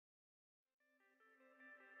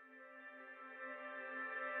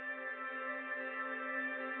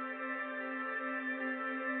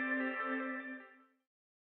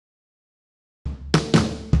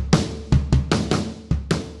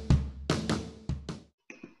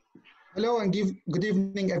Hello and good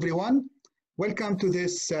evening, everyone. Welcome to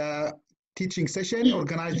this teaching session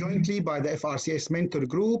organized jointly by the FRCS Mentor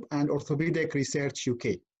Group and Orthopaedic Research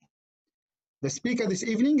UK. The speaker this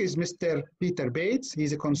evening is Mr. Peter Bates.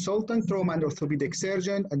 He's a consultant trauma and orthopedic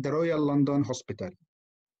surgeon at the Royal London Hospital.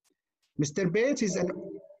 Mr. Bates is a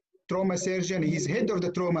trauma surgeon. He's head of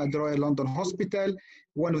the trauma at the Royal London Hospital,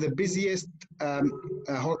 one of the busiest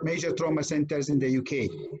major trauma centers in the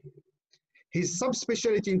UK. His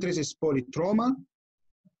subspecialty interest is PolyTrauma,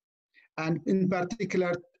 and in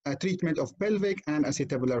particular, treatment of pelvic and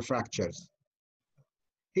acetabular fractures.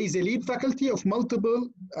 He is a lead faculty of multiple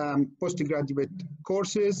postgraduate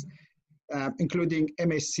courses, including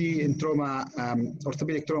MSc in trauma,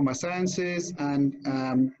 orthopedic trauma sciences,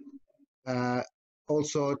 and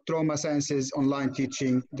also trauma sciences online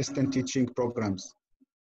teaching, distant teaching programs.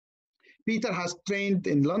 Peter has trained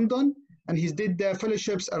in London, and he did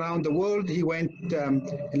fellowships around the world. He went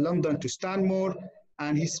in London to Stanmore,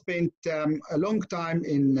 and he spent a long time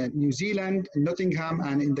in New Zealand, in Nottingham,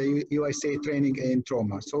 and in the USA training in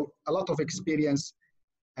trauma. So a lot of experience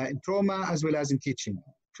in trauma as well as in teaching.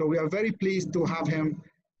 So we are very pleased to have him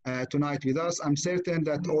tonight with us. I'm certain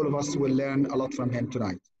that all of us will learn a lot from him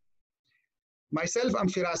tonight. Myself, I'm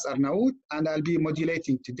Firas Arnaout, and I'll be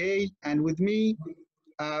modulating today. And with me,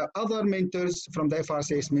 other mentors from the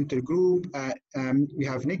FRCS Mentor Group, we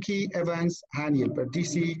have Nikki Evans, Hani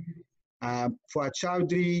El-Pardisi, Fuad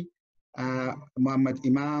Chowdhury, Muhammad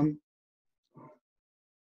Imam.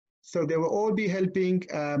 So they will all be helping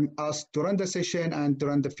us to run the session and to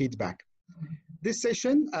run the feedback. This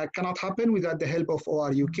session cannot happen without the help of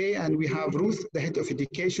OR UK, and we have Ruth, the head of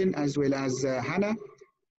education, as well as Hannah.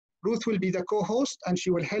 Ruth will be the co-host, and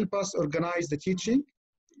she will help us organize the teaching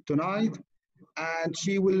tonight. And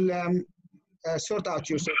she will sort out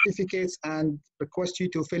your certificates and request you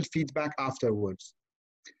to fill feedback afterwards.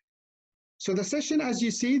 So the session, as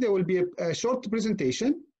you see, there will be a short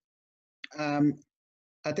presentation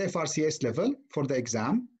at FRCS level for the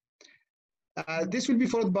exam. This will be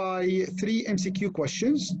followed by 3 MCQ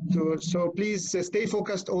questions. So please stay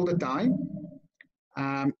focused all the time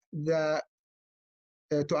to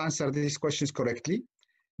answer these questions correctly.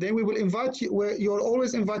 Then we will invite you, you're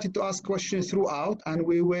always invited to ask questions throughout, and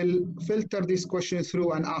we will filter these questions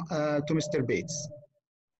through and to Mr. Bates.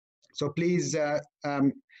 So please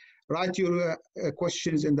write your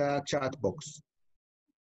questions in the chat box.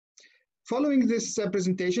 Following this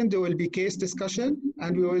presentation, there will be case discussion,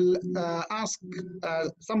 and we will ask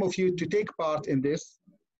some of you to take part in this.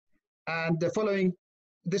 And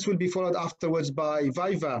this will be followed afterwards by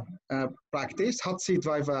Viva practice, hot seat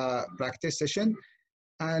Viva practice session.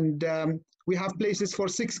 And we have places for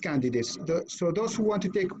 6 candidates. So those who want to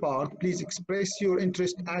take part, please express your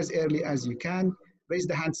interest as early as you can. Raise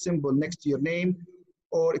the hand symbol next to your name,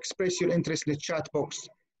 or express your interest in the chat box,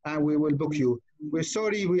 and we will book you. We're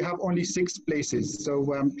sorry, we have only 6 places, so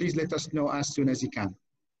please let us know as soon as you can.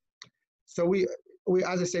 So we,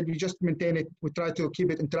 as I said, we just maintain it. We try to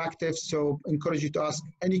keep it interactive, so encourage you to ask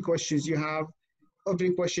any questions you have.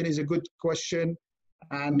 Every question is a good question.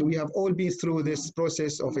 And we have all been through this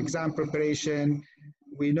process of exam preparation.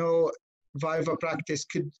 We know Viva practice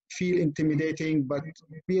could feel intimidating, but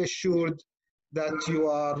be assured that you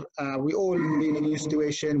are, we all been in a new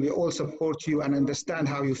situation. We all support you and understand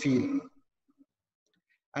how you feel.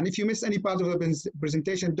 And if you miss any part of the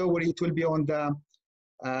presentation, don't worry, it will be on the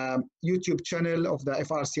YouTube channel of the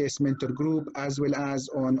FRCS Mentor Group, as well as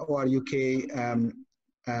on OR UK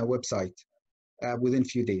website within a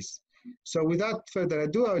few days. So without further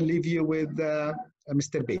ado, I'll leave you with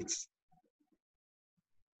Mr. Bates.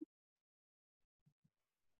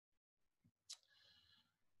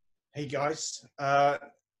 Hey guys,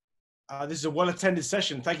 this is a well-attended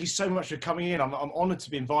session. Thank you so much for coming in. I'm honoured to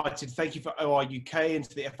be invited. Thank you for OR UK and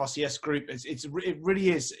to the FRCS group. It really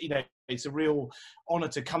is, you know, it's a real honour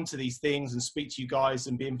to come to these things and speak to you guys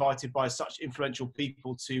and be invited by such influential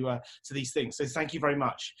people to these things. So thank you very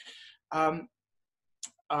much.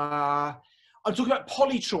 I'm talking about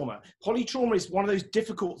polytrauma. Polytrauma is one of those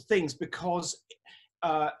difficult things because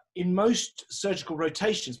in most surgical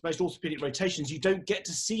rotations, most orthopedic rotations, you don't get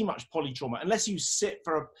to see much polytrauma unless you sit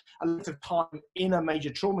for a length of time in a major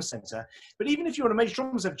trauma center. But even if you're in a major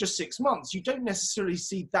trauma center for just 6 months, you don't necessarily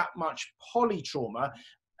see that much polytrauma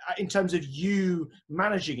in terms of you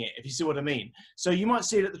managing it, if you see what I mean. So you might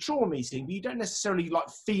see it at the trauma meeting, but you don't necessarily like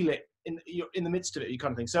feel it in the midst of it, you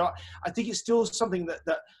kind of thing. So I think it's still something that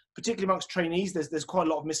particularly amongst trainees, there's quite a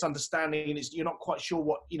lot of misunderstanding, and you're not quite sure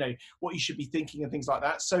what you should be thinking and things like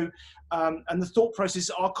that. So and the thought processes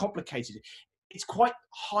are complicated. it's quite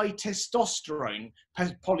high testosterone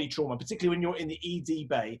polytrauma, particularly when you're in the ED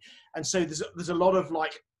bay. And so there's a lot of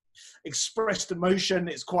like expressed emotion.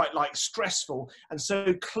 It's quite like stressful. And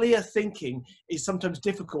so clear thinking is sometimes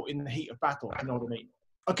difficult in the heat of battle. You know what I mean?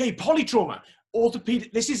 Okay, polytrauma.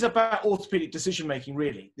 Orthopedic. This is about orthopedic decision making,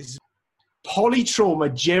 really. This is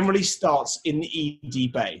polytrauma generally starts in the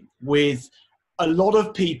ED bay with a lot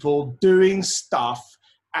of people doing stuff,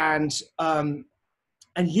 and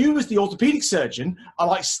you as the orthopedic surgeon are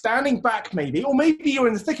like standing back maybe, or maybe you're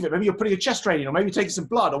in the thick of it, maybe you're putting a chest drain in, or maybe taking some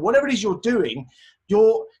blood, or whatever it is you're doing,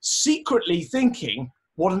 you're secretly thinking,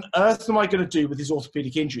 what on earth am I going to do with his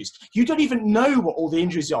orthopedic injuries? You don't even know what all the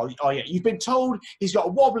injuries are yet. You've been told he's got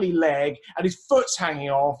a wobbly leg and his foot's hanging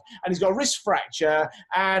off and he's got a wrist fracture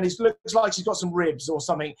and it looks like he's got some ribs or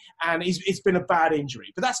something and it's been a bad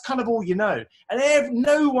injury. But that's kind of all you know. And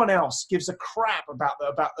no one else gives a crap about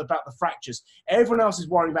the fractures. Everyone else is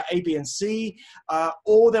worried about A, B, and C,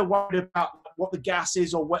 or they're worried about what the gas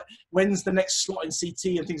is or when's the next slot in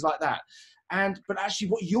CT and things like that. But actually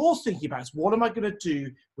what you're thinking about is, what am I going to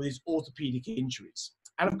do with his orthopedic injuries?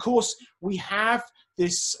 And of course, we have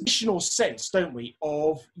this additional sense, don't we,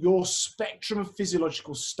 of your spectrum of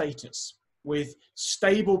physiological status, with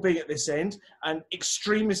stable being at this end and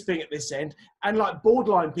extremists being at this end, and like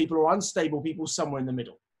borderline people or unstable people somewhere in the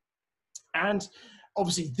middle. And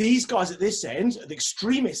obviously, these guys at this end, at the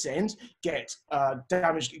extremist end, get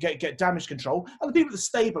damage control, and the people at the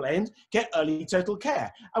stable end get early total care.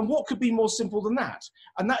 And what could be more simple than that?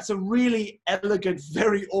 And that's a really elegant,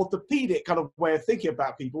 very orthopedic kind of way of thinking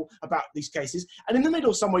about people, about these cases. And in the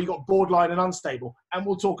middle somewhere, you've got borderline and unstable, and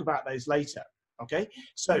we'll talk about those later. Okay?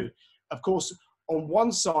 So, of course, on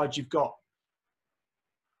one side, you've got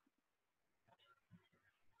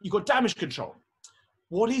damage control.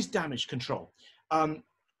 What is damage control?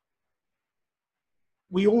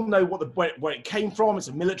 We all know where it came from. It's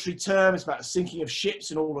a military term. It's about sinking of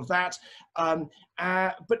ships and all of that.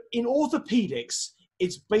 But in orthopedics,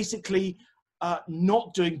 it's basically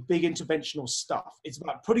not doing big interventional stuff. It's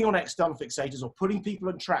about putting on external fixators or putting people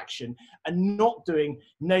in traction and not doing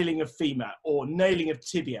nailing of femur or nailing of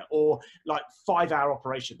tibia or like 5-hour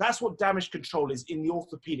operation. That's what damage control is in the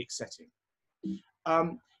orthopedic setting.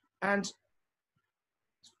 And it's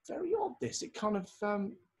very odd, this. It kind of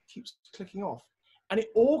keeps clicking off. And it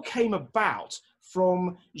all came about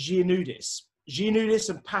from Giannudis. Giannudis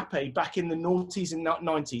and Pape back in the noughties and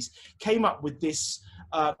 90s came up with this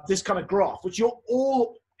this kind of graph, which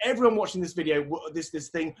everyone watching this video, this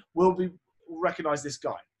thing will recognize this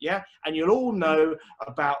guy, yeah? And you'll all know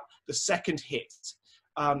about the second hit,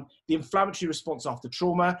 the inflammatory response after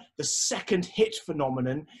trauma, the second hit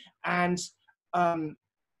phenomenon, and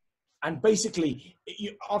basically,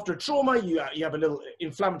 after a trauma, you have a little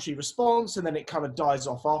inflammatory response, and then it kind of dies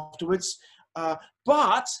off afterwards.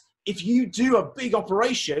 But if you do a big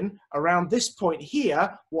operation around this point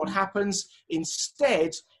here, what happens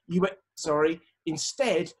instead? You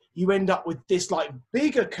end up with this like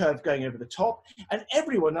bigger curve going over the top, and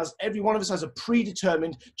every one of us has a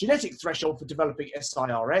predetermined genetic threshold for developing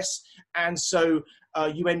SIRS, and so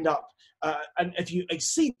you end up. And if you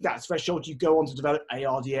exceed that threshold, you go on to develop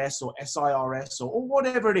ARDS or SIRS or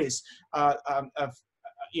whatever it is,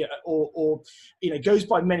 goes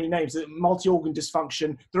by many names. Multi-organ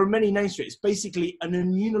dysfunction. There are many names for it. It's basically an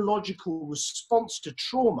immunological response to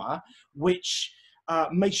trauma, which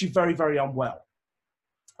makes you very, very unwell.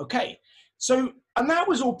 Okay, so, and that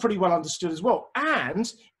was all pretty well understood as well.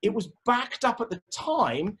 And it was backed up at the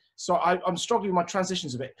time. So I'm struggling with my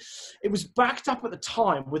transitions a bit. It was backed up at the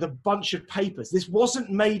time with a bunch of papers. This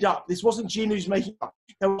wasn't made up. This wasn't Giannudis making up.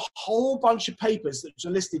 There were a whole bunch of papers that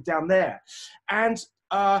are listed down there. And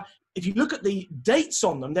if you look at the dates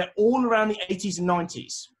on them, they're all around the 80s and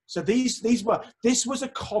 90s. So this was a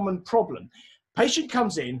common problem. Patient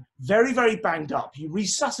comes in very, very banged up. You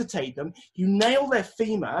resuscitate them, you nail their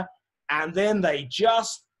femur, and then they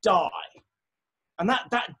just die. And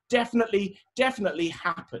that definitely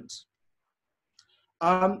happened.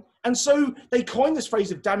 And so they coined this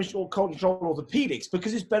phrase of damage or control orthopedics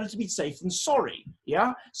because it's better to be safe than sorry.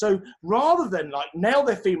 Yeah. So rather than like nail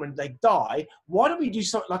their femur and they die, why don't we do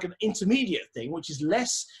something like an intermediate thing, which is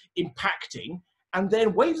less impacting, and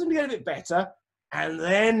then wait for them to get a bit better and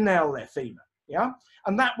then nail their femur. Yeah.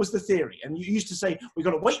 And that was the theory. And you used to say, we've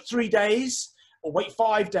got to wait 3 days or wait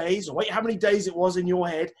 5 days or wait how many days it was in your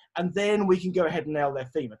head, and then we can go ahead and nail their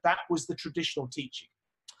femur. That was the traditional teaching.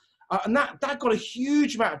 And that got a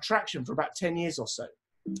huge amount of traction for about 10 years or so.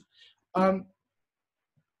 I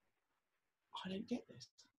don't get this.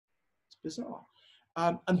 It's bizarre.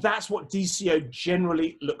 And that's what DCO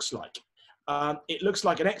generally looks like. It looks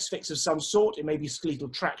like an X-fix of some sort. It may be skeletal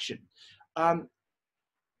traction. But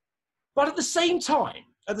at the same time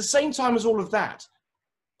as all of that,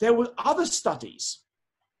 there were other studies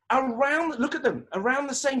around, look at them, around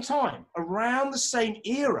the same time, around the same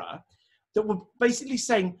era, that were basically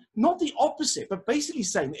saying, not the opposite, but basically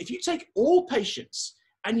saying that if you take all patients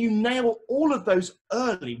and you nail all of those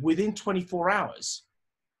early within 24 hours,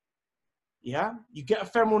 yeah, you get a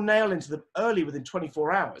femoral nail into them early within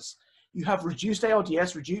 24 hours, you have reduced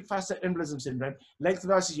ARDS, reduced facet embolism syndrome, length of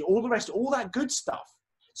ICC, all the rest, all that good stuff.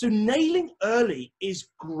 So nailing early is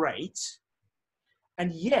great.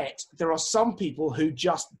 And yet there are some people who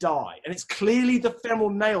just die, and it's clearly the femoral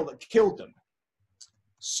nail that killed them.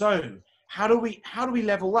 So how do we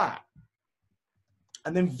level that?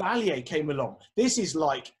 And then Valier came along. This is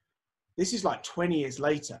like 20 years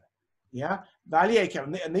later. Yeah, Valier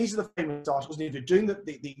came, and these are the famous articles. And if you're doing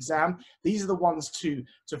the exam, these are the ones to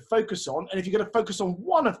focus on. And if you're going to focus on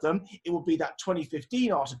one of them, it will be that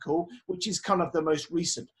 2015 article, which is kind of the most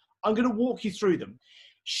recent. I'm going to walk you through them.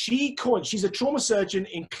 She's a trauma surgeon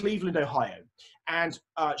in Cleveland, Ohio. And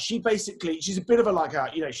she's a bit of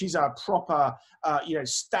a, she's a proper,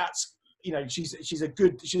 stats, she's a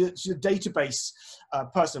database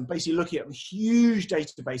person, basically looking at huge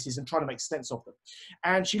databases and trying to make sense of them.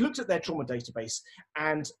 And she looked at their trauma database,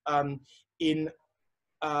 and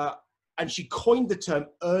and she coined the term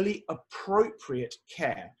early appropriate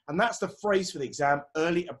care. And that's the phrase for the exam,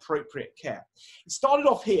 early appropriate care. It started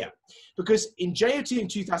off here because in JOT in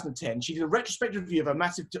 2010, she did a retrospective review of a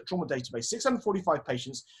massive trauma database, 645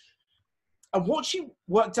 patients. And what she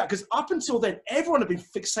worked out, because up until then, everyone had been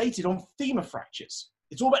fixated on femur fractures.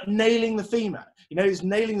 It's all about nailing the femur. It's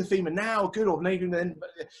nailing the femur now, good, or nailing the,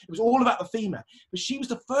 it was all about the femur. But she was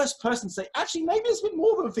the first person to say, actually, maybe it's a bit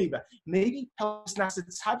more than a femur. Maybe pelvis and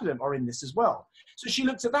acetabulum are in this as well. So she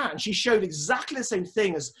looked at that, and she showed exactly the same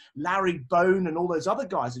thing as Larry Bone and all those other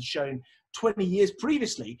guys had shown 20 years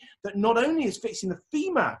previously, that not only is fixing the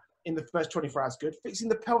femur in the first 24 hours good, fixing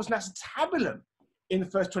the pelvis and acetabulum in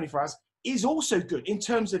the first 24 hours is also good in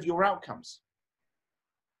terms of your outcomes.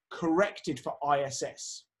 Corrected for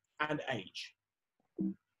ISS and age.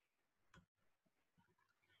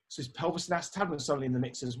 So it's pelvis and acetabulum suddenly in the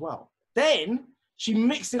mix as well. Then she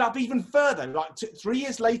mixed it up even further. Like 3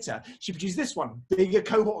 years later, she produced this one, bigger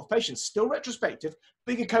cohort of patients, still retrospective,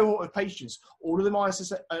 bigger cohort of patients, all of them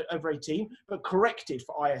ISS over 18, but corrected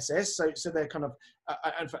for ISS, so they're kind of,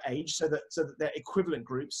 and for age, so that they're equivalent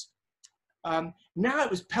groups. Now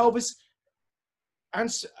it was pelvis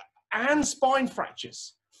and spine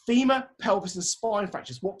fractures. Femur, pelvis, and spine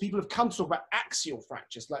fractures. What people have come to talk about axial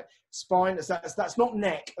fractures, like spine, that's not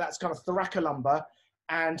neck, that's kind of thoracolumbar,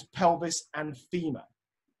 and pelvis and femur.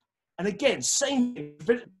 And again, same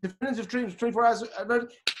thing, definitive treatment, 24 hours,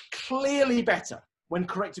 clearly better when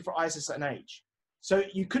corrected for ISS and age. So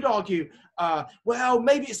you could argue, well,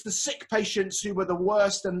 maybe it's the sick patients who were the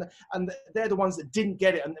worst, and they're the ones that didn't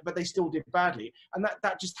get it, but they still did badly. And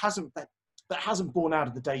that just hasn't, that hasn't borne out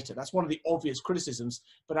of the data. That's one of the obvious criticisms,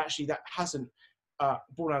 but actually that hasn't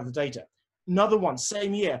borne out of the data. Another one,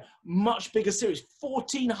 same year, much bigger series,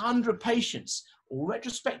 1,400 patients, all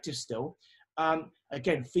retrospective still.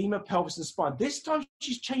 Again, femur, pelvis, and spine. This time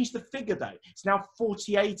she's changed the figure though. It's now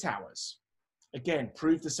 48 hours. Again,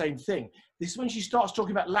 proved the same thing. This is when she starts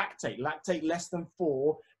talking about lactate less than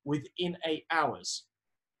 4 within 8 hours.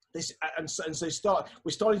 We're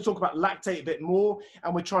starting to talk about lactate a bit more,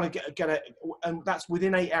 and we're trying to get it, and that's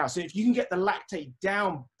within 8 hours. So if you can get the lactate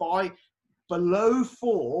down by below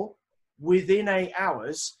 4 within 8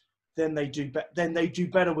 hours, then they do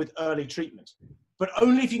better with early treatment. But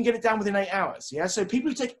only if you can get it down within 8 hours. Yeah. So people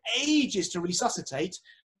who take ages to resuscitate,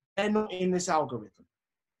 they're not in this algorithm.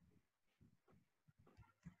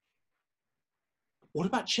 What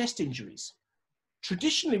about chest injuries?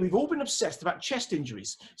 Traditionally, we've all been obsessed about chest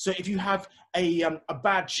injuries. So if you have a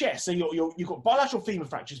bad chest, so you've got bilateral femur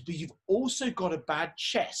fractures, but you've also got a bad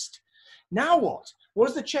chest. Now what? What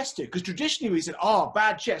does the chest do? Because traditionally we said,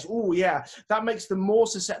 bad chest. Oh yeah, that makes them more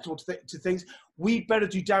susceptible to things. We better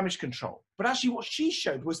do damage control. But actually what she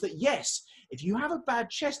showed was that yes, if you have a bad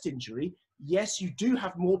chest injury, yes, you do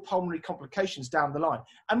have more pulmonary complications down the line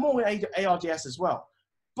and more ARDS as well.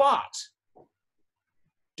 But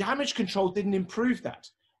damage control didn't improve that.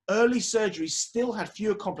 Early surgery still had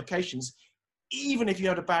fewer complications, even if you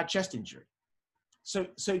had a bad chest injury. So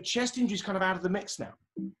chest injury is kind of out of the mix now.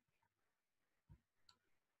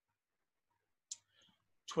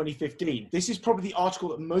 2015. This is probably the article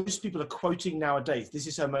that most people are quoting nowadays. This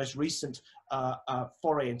is her most recent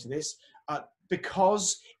foray into this,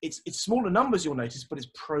 because it's smaller numbers, you'll notice, but it's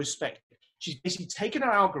prospective. She's basically taken her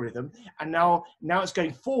algorithm, and now it's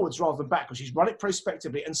going forwards rather than backwards. She's run it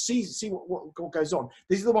prospectively and see what goes on.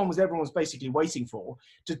 This is the one everyone was basically waiting for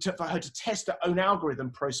her to test her own algorithm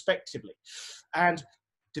prospectively. And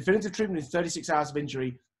definitive treatment in 36 hours of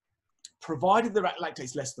injury, provided the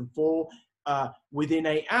lactate's less than 4, within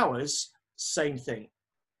 8 hours, same thing.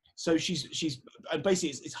 So and basically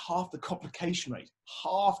it's half the complication rate,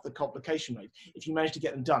 if you manage to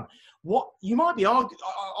get them done. What you might be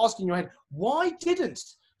asking in your head, why didn't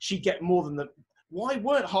she get more than why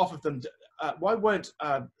weren't half of them, why weren't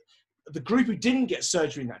the group who didn't get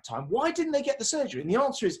surgery in that time, why didn't they get the surgery? And the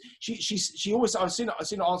answer is, she always, I've seen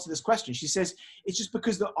her answer this question. She says, it's just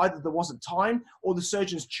because either there wasn't time or the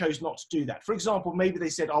surgeons chose not to do that. For example, maybe they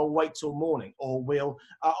said, I'll wait till morning, or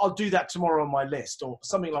I'll do that tomorrow on my list, or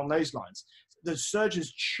something along those lines. The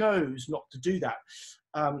surgeons chose not to do that,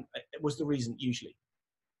 was the reason usually.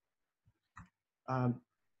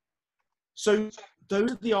 So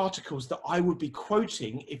those are the articles that I would be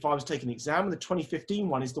quoting if I was taking an exam, and the 2015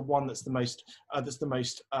 one is the one that's the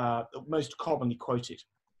most commonly quoted.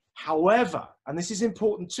 However, and this is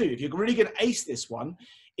important too, if you're really going to ace this one,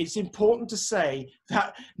 it's important to say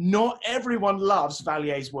that not everyone loves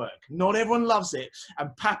Vallier's work. Not everyone loves it.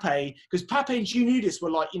 And Pape, because Pape and Junudis were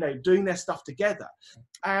like, doing their stuff together.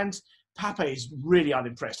 And Pape is really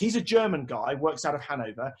unimpressed. He's a German guy, works out of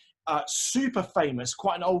Hanover, super famous,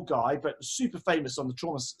 quite an old guy, but super famous on the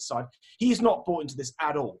trauma side. He is not bought into this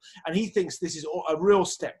at all. And he thinks this is a real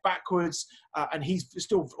step backwards. And he's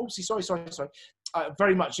still,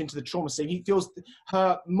 very much into the trauma scene. He feels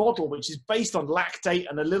her model, which is based on lactate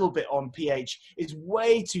and a little bit on pH, is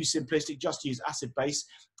way too simplistic just to use acid base.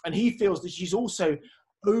 And he feels that she's also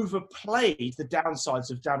overplayed the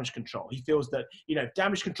downsides of damage control. He feels that,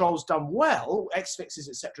 damage control is done well, X-fixes,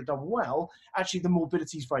 etc., done well, actually the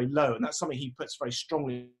morbidity is very low. And that's something he puts very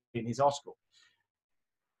strongly in his article.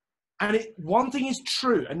 And one thing is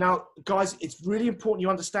true, and now, guys, it's really important you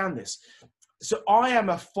understand this. So I am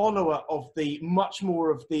a follower of much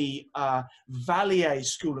more of the Vallier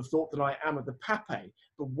school of thought than I am of the Pape.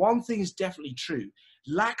 But one thing is definitely true.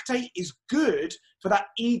 Lactate is good for that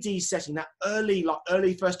ED setting, that early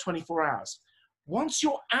first 24 hours. Once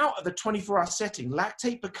you're out of the 24-hour setting,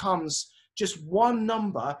 lactate becomes just one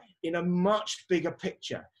number in a much bigger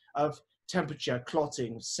picture of temperature,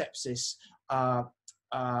 clotting, sepsis,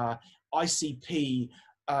 ICP.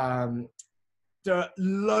 There are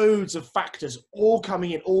loads of factors all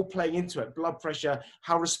coming in, all playing into it. Blood pressure,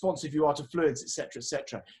 how responsive you are to fluids, etc.,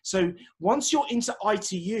 etc. So once you're into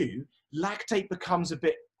ITU, lactate becomes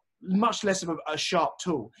much less of a sharp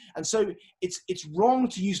tool. And so it's wrong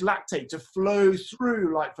to use lactate to flow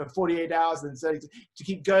through like for 48 hours and to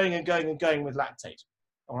keep going and going and going with lactate.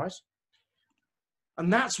 All right.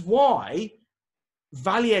 And that's why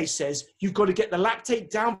Vallier says you've got to get the lactate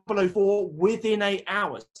down below 4 within 8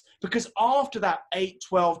 hours, because after that 8,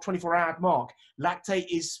 12, 24-hour mark, lactate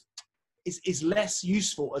is less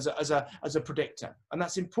useful as a predictor. And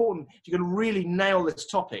that's important. If you're going to really nail this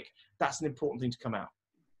topic, that's an important thing to come out.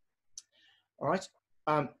 All right.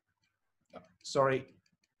 Sorry,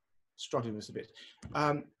 struggling with this a bit.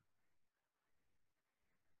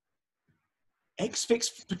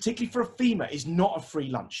 X-fix, particularly for a femur, is not a free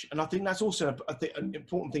lunch. And I think that's also an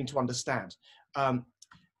important thing to understand.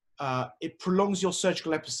 It prolongs your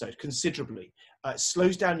surgical episode considerably. It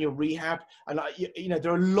slows down your rehab. And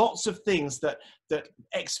there are lots of things that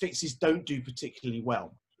X-fixes don't do particularly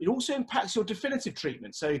well. It also impacts your definitive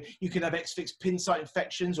treatment. So you can have X-fix pin site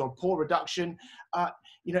infections or pore reduction,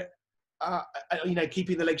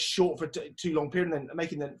 keeping the legs short for too long period and then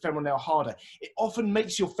making the femoral nail harder. It often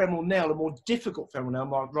makes your femoral nail a more difficult femoral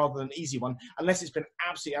nail rather than an easy one, unless it's been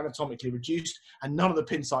absolutely anatomically reduced and none of the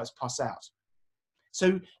pin sites pus out.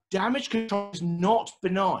 So damage control is not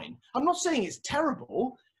benign. I'm not saying it's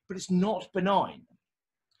terrible, but it's not benign.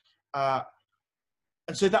 And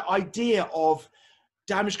so that idea of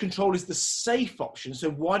damage control is the safe option. So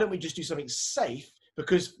why don't we just do something safe?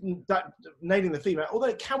 Because that nailing the femur, although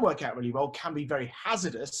it can work out really well, can be very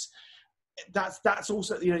hazardous. That's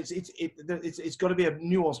also, it's got to be a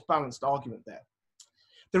nuanced, balanced argument there.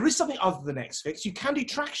 There is something other than X-fix. You can do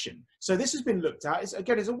traction. So this has been looked at. It's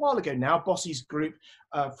a while ago now. Bossy's group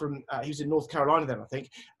he was in North Carolina then, I think,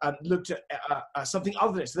 looked at something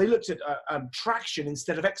other than it. So they looked at traction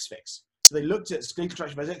instead of X-fix. So they looked at skeletal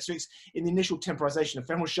traction versus X-fix in the initial temporization of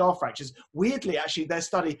femoral shaft fractures. Weirdly, actually, their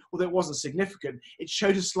study, although it wasn't significant, it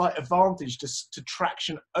showed a slight advantage to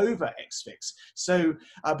traction over X-fix. So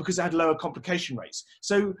because it had lower complication rates.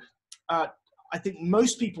 So I think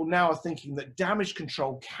most people now are thinking that damage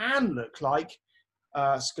control can look like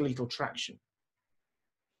skeletal traction.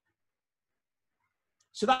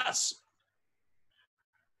 So that's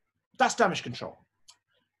damage control.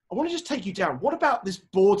 I want to just take you down. What about this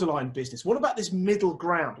borderline business? What about this middle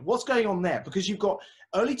ground? What's going on there? Because you've got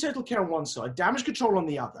early total care on one side, damage control on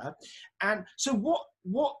the other. And so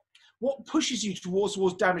what pushes you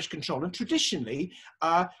towards damage control? And traditionally,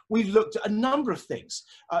 we've looked at a number of things.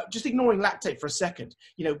 Just ignoring lactate for a second,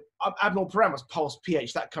 you know, abnormal parameters, pulse,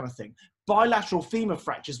 pH, that kind of thing. Bilateral femur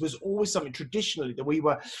fractures was always something traditionally that we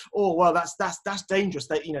were, oh, well, that's dangerous.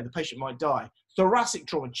 That, you know, the patient might die. Thoracic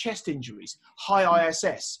trauma, chest injuries, high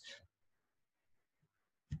ISS.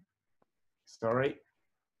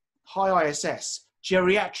 High ISS,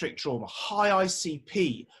 geriatric trauma, high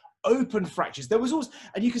ICP, open fractures. There was always,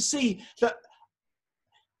 and you can see that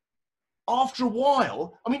after a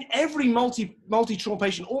while, I mean, every multi-trauma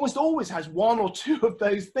patient almost always has one or two of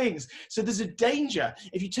those things. So there's a danger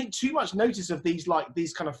if you take too much notice of these, like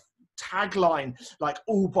these kind of tagline, like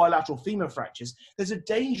all bilateral femur fractures, there's a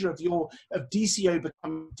danger of DCO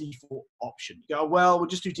becoming default option. You go, well, we'll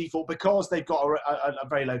just do default because they've got a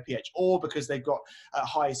very low pH, or because they've got a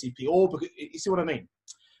high ACP, or because, you see what I mean?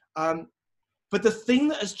 But the thing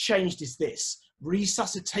that has changed is this: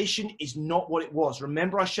 resuscitation is not what it was.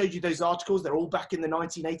 Remember, I showed you those articles, they're all back in the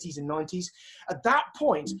 1980s and 90s. At that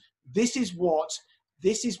point, this is what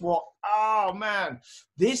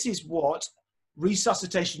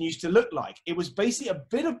resuscitation used to look like. It was basically a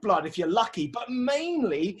bit of blood if you're lucky, but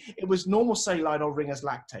mainly it was normal saline or Ringer's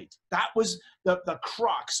lactate. That was the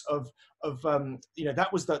crux of you know,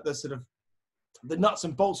 that was the sort of the nuts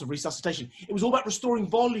and bolts of resuscitation. It was all about restoring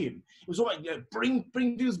volume. It was all about, you know, bring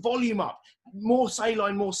people's volume up, more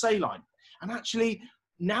saline. And actually,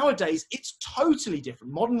 nowadays, it's totally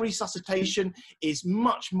different. Modern resuscitation is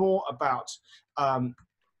much more about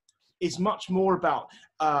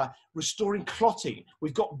restoring clotting.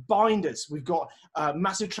 We've got binders. We've got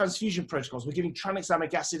massive transfusion protocols. We're giving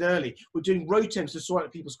tranexamic acid early. We're doing Rotems to sort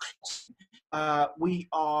out people's clotting. We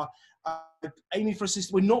are aiming for a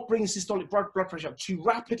system. We're not bringing systolic blood pressure up too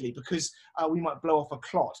rapidly because we might blow off a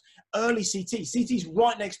clot. Early CT. CT's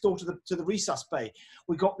right next door to the resus bay.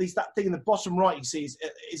 We've got that thing in the bottom right you see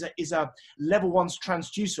is a level 1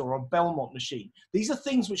 transducer or a Belmont machine. These are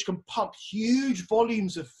things which can pump huge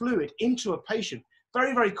volumes of fluid into a patient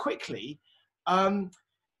very, very quickly.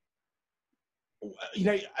 You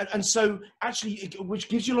know, and so actually, which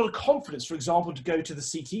gives you a lot of confidence, for example, to go to the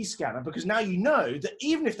CT scanner, because now you know that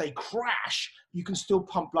even if they crash, you can still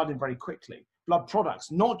pump blood in very quickly. Blood products,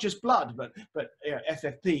 not just blood, but you know,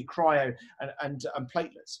 FFP, cryo, and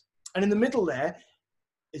platelets. And in the middle there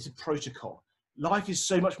is a protocol. Life is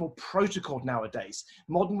so much more protocoled nowadays.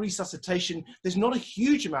 Modern resuscitation, there's not a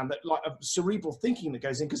huge amount of cerebral thinking that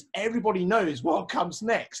goes in, because everybody knows what comes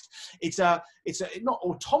next. It's a not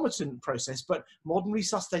automaton process, but modern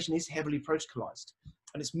resuscitation is heavily protocolized,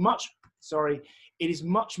 and it's it is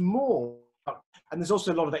much more. And there's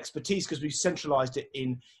also a lot of expertise because we've centralized it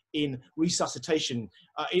in resuscitation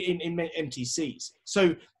in MTCs.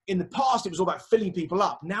 So in the past, it was all about filling people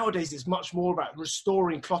up. Nowadays, it's much more about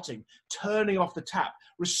restoring clotting, turning off the tap,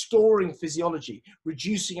 restoring physiology,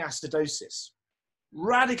 reducing acidosis.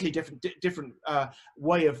 Radically different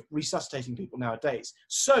way of resuscitating people nowadays.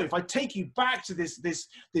 So if I take you back to this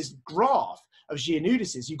graph of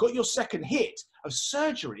Giannoulis's, you've got your second hit of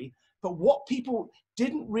surgery, but what people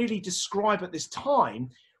didn't really describe at this time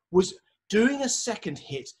was doing a second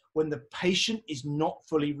hit when the patient is not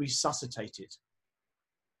fully resuscitated.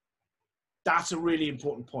 That's a really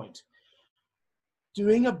important point.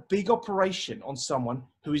 Doing a big operation on someone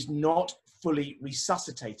who is not fully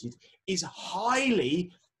resuscitated is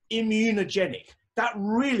highly immunogenic. That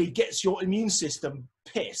really gets your immune system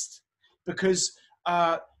pissed, because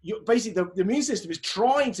basically the immune system is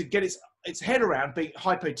trying to get its head around being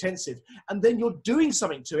hypotensive, and then you're doing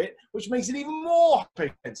something to it which makes it even more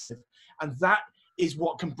hypotensive, and that is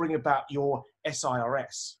what can bring about your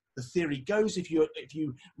SIRS. The theory goes, if you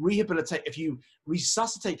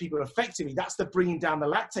resuscitate people effectively, that's the bringing down the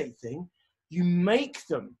lactate thing, you make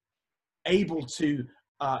them able to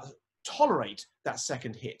tolerate that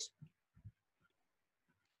second hit.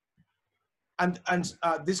 And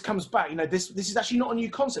this comes back, you know, this is actually not a new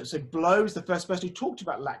concept. So Blow is the first person who talked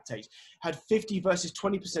about lactate, had 50 versus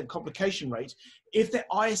 20% complication rate. If their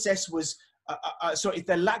ISS was, if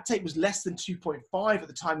their lactate was less than 2.5 at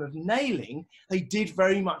the time of nailing, they did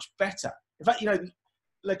very much better. In fact, you know,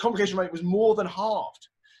 the complication rate was more than halved.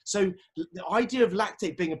 So the idea of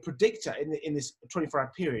lactate being a predictor in this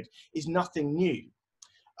 24-hour period is nothing new.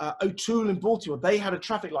 O'Toole in Baltimore, they had a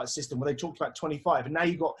traffic light system where they talked about 25, and now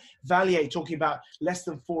you've got Valier talking about less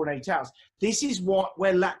than 4 and 8 hours. This is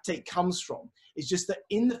where lactate comes from. It's just that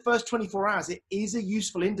in the first 24 hours, it is a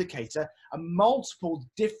useful indicator, and multiple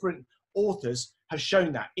different authors have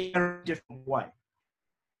shown that in a different way.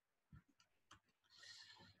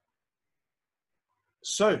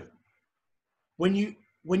 So when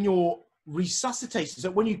you're resuscitating, so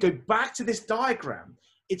when you go back to this diagram,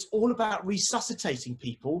 it's all about resuscitating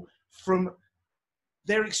people from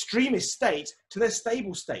their extremist state to their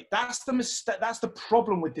stable state. That's the mistake. That's the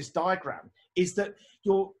problem with this diagram, is that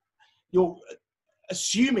you're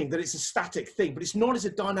assuming that it's a static thing, but it's not. It's a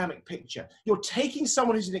dynamic picture. You're taking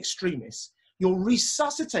someone who's an extremist, you're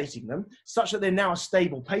resuscitating them such that they're now a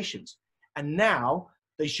stable patient, and now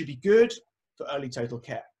they should be good for early total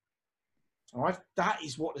care. All right, that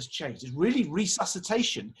is what has changed. It's really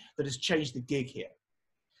resuscitation that has changed the gig here.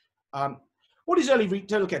 What is early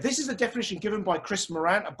total care? This is a definition given by Chris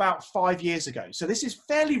Moran about 5 years ago. So this is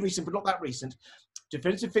fairly recent, but not that recent.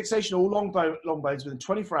 Definitive fixation of all long bones within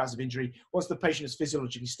 24 hours of injury once the patient is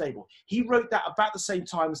physiologically stable. He wrote that about the same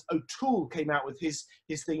time as O'Toole came out with his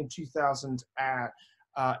thing in 2000,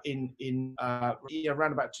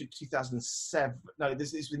 around about 2007. No,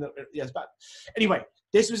 this is about. Anyway,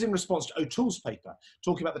 this was in response to O'Toole's paper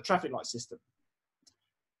talking about the traffic light system.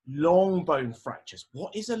 Long bone fractures.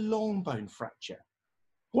 What is a long bone fracture?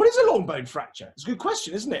 What is a long bone fracture? It's a good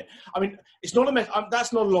question, isn't it? I mean, it's not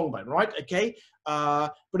that's not a long bone, right? Okay,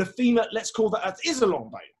 but a femur, let's call that is a long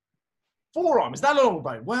bone. Forearm, is that a long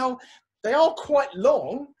bone? Well, they are quite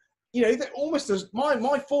long. You know, they're almost as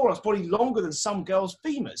my forearm's probably longer than some girls'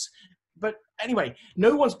 femurs. But anyway,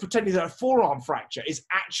 no one's pretending that a forearm fracture is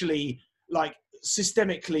actually like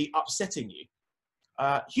systemically upsetting you.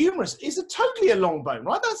 Humerus is totally a long bone,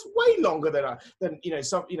 right? That's way longer than you know,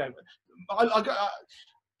 some, you know, a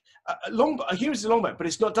humerus is a long bone,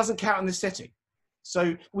 but doesn't count in this setting.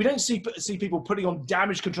 So we don't see people putting on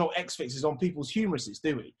damage control X fixes on people's humeruses,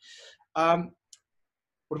 do we? What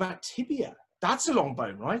about tibia? That's a long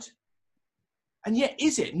bone, right? And yet,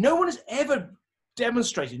 is it? No one has ever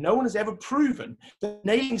demonstrated, no one has ever proven that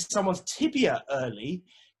nailing someone's tibia early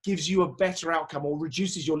gives you a better outcome or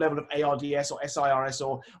reduces your level of ARDS or SIRS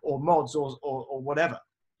or MODS or whatever.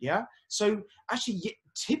 Yeah. So actually,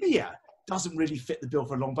 tibia doesn't really fit the bill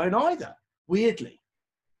for a long bone either, weirdly.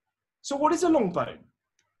 So what is a long bone?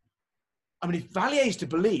 I mean, if Valier is to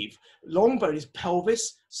believe, long bone is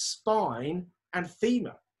pelvis, spine, and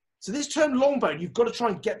femur. So this term long bone, you've got to try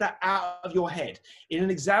and get that out of your head. In an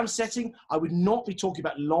exam setting, I would not be talking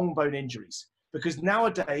about long bone injuries, because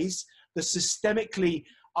nowadays the systemically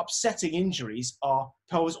upsetting injuries are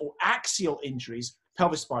pelvis or axial injuries,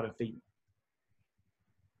 pelvis, spine, and femur.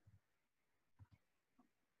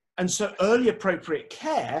 And so early appropriate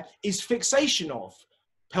care is fixation of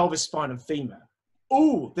pelvis, spine, and femur.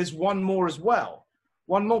 Oh, there's one more as well.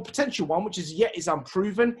 One more potential one, which is yet is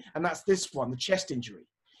unproven, and that's this one, the chest injury.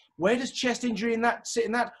 Where does chest injury sit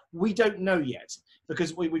in that? We don't know yet,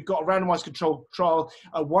 because we've got a randomized controlled trial,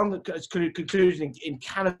 one that has concluded in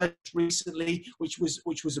Canada recently, which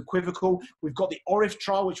was equivocal. We've got the ORIF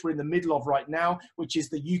trial, which we're in the middle of right now, which is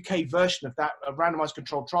the UK version of that, a randomized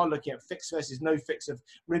controlled trial looking at fix versus no fix of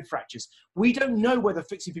rib fractures. We don't know whether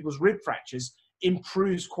fixing people's rib fractures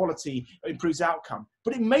improves quality, improves outcome,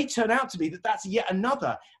 but it may turn out to be that that's yet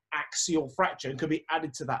another axial fracture and could be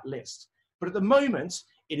added to that list. But at the moment,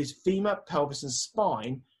 it is femur, pelvis, and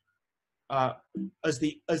spine as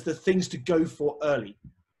the things to go for early.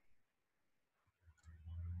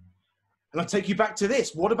 And I'll take you back to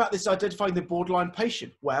this. What about this identifying the borderline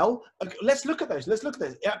patient? Well, let's look at those. Let's look at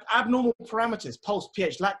those. Abnormal parameters, pulse,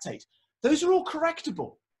 pH, lactate. Those are all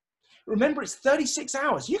correctable. Remember, it's 36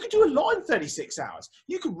 hours. You could do a lot in 36 hours.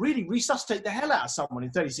 You could really resuscitate the hell out of someone in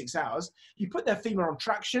 36 hours. You put their femur on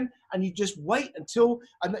traction, and you just wait until,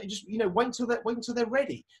 and you just wait until they're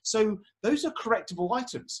ready. So those are correctable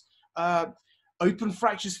items. Open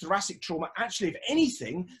fractures, thoracic trauma. Actually, if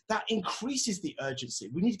anything, that increases the urgency.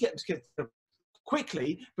 We need to get them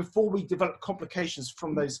quickly before we develop complications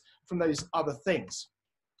from those other things.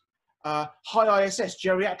 High ISS,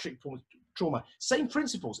 geriatric trauma, same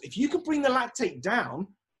principles. If you can bring the lactate down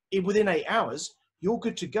within 8 hours, you're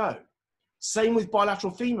good to go. Same with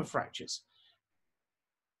bilateral femur fractures.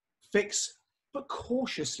 Fix, but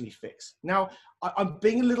cautiously fix. Now, I'm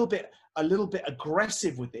being a little bit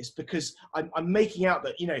aggressive with this, because I'm making out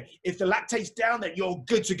that, if the lactate's down there, you're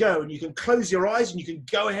good to go and you can close your eyes and you can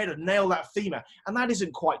go ahead and nail that femur. And that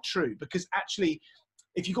isn't quite true, because actually,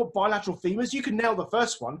 if you've got bilateral femurs, you can nail the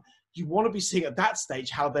first one. You want to be seeing at that stage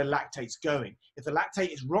how their lactate's going. If the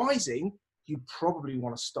lactate is rising, you probably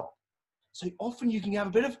want to stop. So often you can have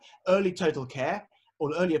a bit of early total care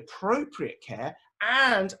or early appropriate care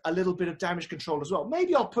and a little bit of damage control as well.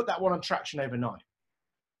 Maybe I'll put that one on traction overnight.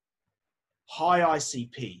 High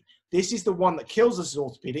ICP. This is the one that kills us as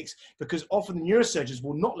orthopedics, because often the neurosurgeons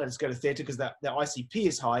will not let us go to theatre because their ICP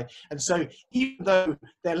is high. And so even though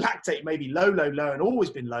their lactate may be low, and always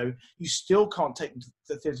been low, you still can't take them to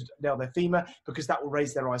the theatre to nail their femur because that will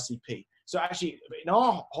raise their ICP. So actually, in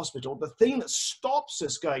our hospital, the thing that stops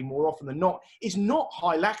us going more often than not is not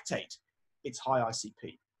high lactate, it's high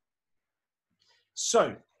ICP.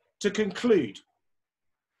 So to conclude,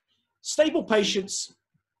 stable patients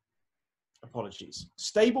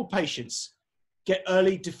get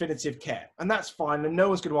early definitive care, and that's fine, and no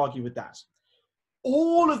one's going to argue with that.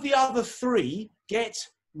 All of the other three get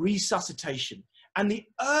resuscitation, and the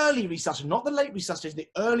early resuscitation, not the late resuscitation, the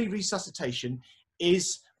early resuscitation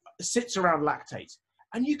sits around lactate.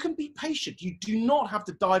 And you can be patient. You do not have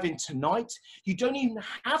to dive in tonight. You don't even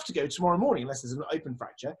have to go tomorrow morning unless there's an open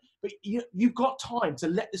fracture, but you've got time to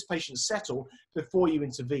let this patient settle before you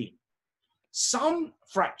intervene. Some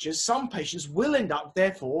fractures, some patients will end up,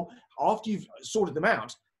 therefore, after you've sorted them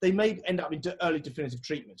out, they may end up in early definitive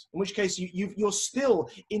treatment, in which case you're still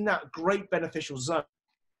in that great beneficial zone.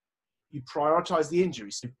 You prioritize the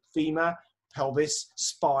injuries. So femur, pelvis,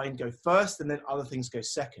 spine go first, and then other things go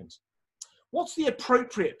second. What's the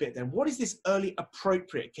appropriate bit then? What is this early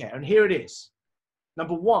appropriate care? And here it is.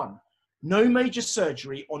 Number one, no major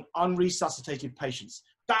surgery on unresuscitated patients.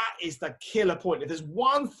 That is the killer point. If there's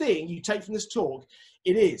one thing you take from this talk,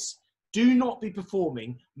 it is do not be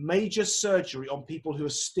performing major surgery on people who are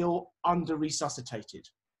still under resuscitated.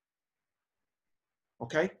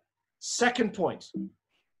 Okay? Second point.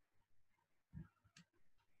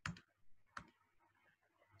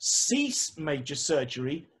 Cease major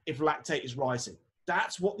surgery if lactate is rising.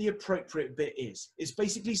 That's what the appropriate bit is. It's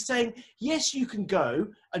basically saying, yes, you can go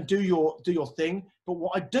and do your thing, but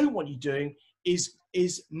what I don't want you doing is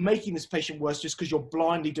making this patient worse just because you're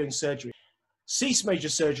blindly doing surgery. Cease major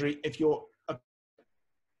surgery if you're.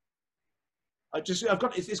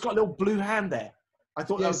 It's got a little blue hand there. I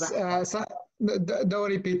thought yes, that was that. Don't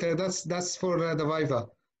worry, Peter. That's for the Viva.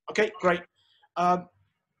 Okay, great. I'll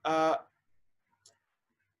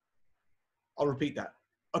repeat that.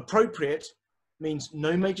 Appropriate means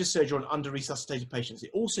no major surgery on under-resuscitated patients.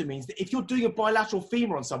 It also means that if you're doing a bilateral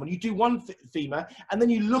femur on someone, you do one femur, and then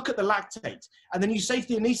you look at the lactate, and then you say to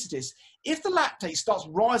the anaesthetist, if the lactate starts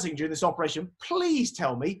rising during this operation, please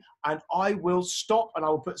tell me, and I will stop, and I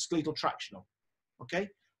will put skeletal traction on. Okay?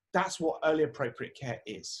 That's what early appropriate care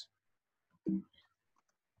is.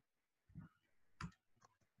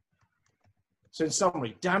 So in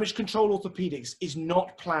summary, damage control orthopedics is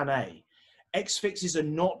not plan A. X-fixes are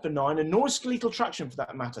not benign, and nor is skeletal traction for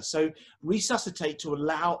that matter. So resuscitate to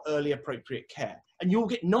allow early appropriate care. And you'll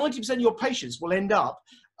get 90% of your patients will end up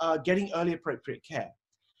getting early appropriate care.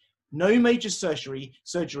 No major surgery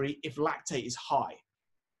if lactate is high.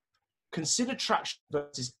 Consider traction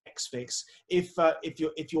versus X-fix if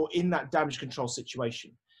you're in that damage control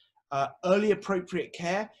situation. Early appropriate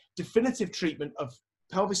care, definitive treatment of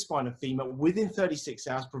pelvis, spine, and femur within 36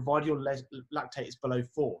 hours, provided your lactate is below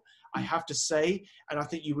 4. I have to say, and I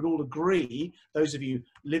think you would all agree, those of you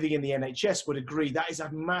living in the NHS would agree, that is a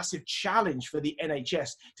massive challenge for the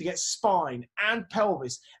NHS to get spine and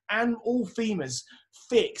pelvis and all femurs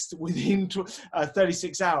fixed within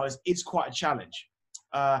 36 hours. It's quite a challenge.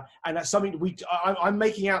 And that's something I'm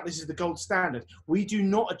making out this is the gold standard. We do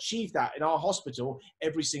not achieve that in our hospital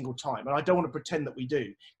every single time. And I don't want to pretend that we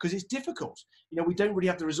do, because it's difficult. You know, we don't really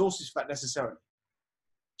have the resources for that necessarily.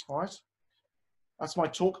 All right. That's my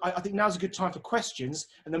talk. I think now's a good time for questions,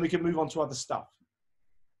 and then we can move on to other stuff.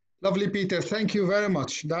 Lovely, Peter. Thank you very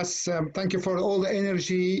much. Thank you for all the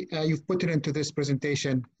energy you've put into this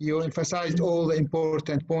presentation. You emphasized all the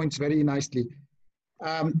important points very nicely.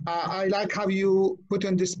 I like how you put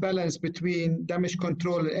on this balance between damage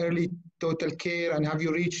control and early total care, and have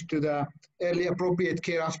you reached to the early appropriate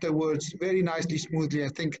care afterwards very nicely, smoothly, I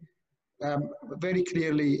think very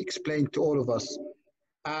clearly explained to all of us.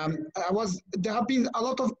 There have been a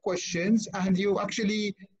lot of questions, and you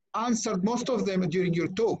actually answered most of them during your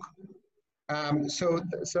talk. But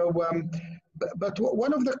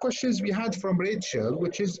one of the questions we had from Rachel,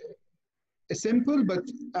 which is a simple but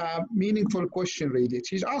meaningful question, really.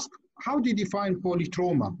 She's asked, how do you define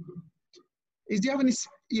polytrauma? Do you have any, is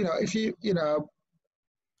there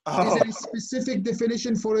any specific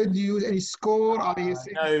definition for it? Do you use any score?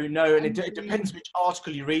 No, and it depends which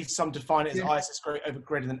article you read. Some define it as ISS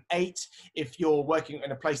greater than 8 if you're working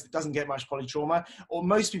in a place that doesn't get much polytrauma, or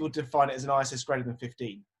most people define it as an ISS greater than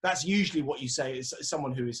 15. That's usually what you say is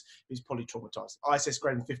someone who's polytraumatized. ISS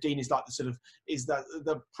greater than 15 is like the sort of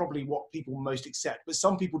the probably what people most accept. But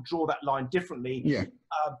some people draw that line differently. Yeah.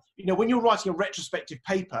 You know, when you're writing a retrospective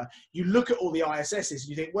paper, you look at all the ISSs and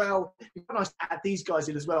you think, well, it's nice to add these guys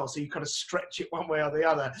in as well. So you kind of stretch it one way or the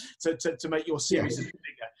other to make your series a bit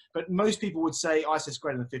bigger. But most people would say ISS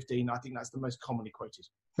greater than 15. I think that's the most commonly quoted.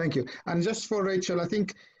 Thank you. And just for Rachel, I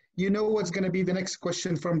think you know what's going to be the next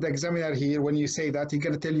question from the examiner here. When you say that, he's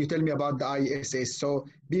going to tell me about the ISS. So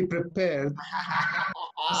be prepared.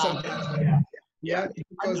 Yeah.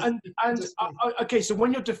 Okay, so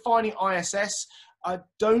when you're defining ISS,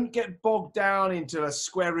 don't get bogged down into a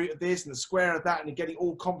square root of this and the square of that, and you're getting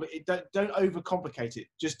all complicated. Don't overcomplicate it.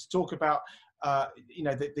 Just talk about, you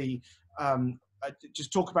know,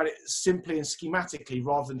 just talk about it simply and schematically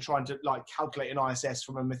rather than trying to like calculate an ISS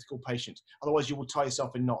from a mythical patient. Otherwise, you will tie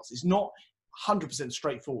yourself in knots. It's not 100%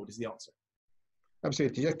 straightforward is the answer.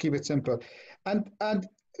 Absolutely. Just keep it simple. And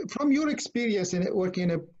from your experience in working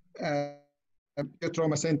in a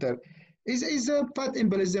trauma center, is a fat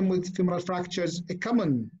embolism with femoral fractures a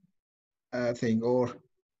common thing, or?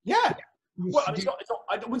 Yeah. Well, it's not,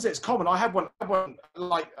 I wouldn't say it's common. I had one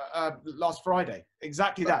like last Friday.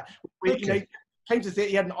 Exactly that. You know, came to theatre.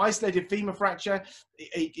 He had an isolated femur fracture.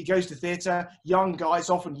 He goes to theatre. Young guys,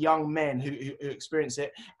 often young men who experience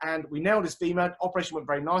it, and we nailed his femur. Operation went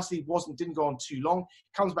very nicely. Didn't go on too long.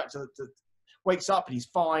 Comes back to wakes up and he's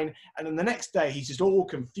fine. And then the next day he's just all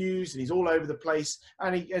confused and he's all over the place.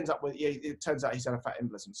 And he ends up with. It turns out he's had a fat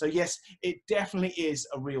embolism. So yes, it definitely is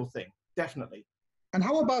a real thing. Definitely. And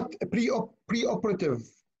how about preoperative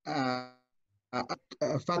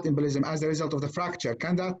fat embolism as a result of the fracture?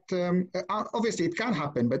 Can that obviously it can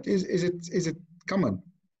happen, but is it common?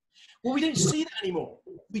 Well, we don't see that anymore.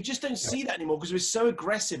 We just don't see that anymore because we're so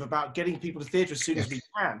aggressive about getting people to theatre as soon as we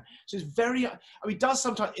can. So it's very, I mean, it does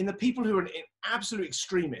sometimes in the people who are in absolute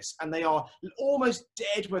extremists and they are almost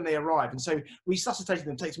dead when they arrive. And so resuscitating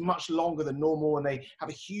them takes much longer than normal and they have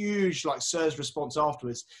a huge like SIRS response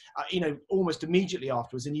afterwards, you know, almost immediately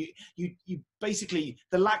afterwards. And you basically,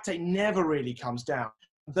 the lactate never really comes down.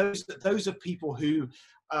 Those are people who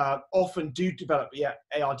often do develop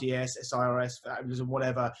ARDS, SIRS, fat embolism,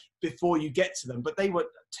 whatever, before you get to them. But they were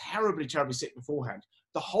terribly, terribly sick beforehand.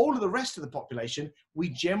 The whole of the rest of the population, we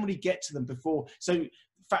generally get to them before. So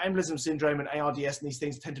fat embolism syndrome and ARDS and these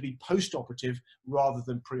things tend to be post-operative rather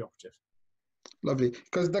than pre-operative. Lovely.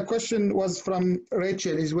 Because the question was from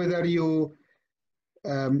Rachel is whether you,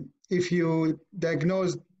 if you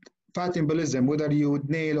diagnosed fat embolism, whether you would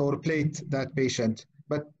nail or plate that patient.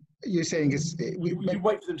 But you're saying you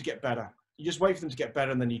wait for them to get better. You just wait for them to get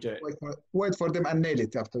better and then you do it. Wait for them and nail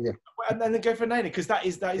it after, yeah. And then go for nailing because that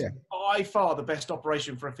is by far the best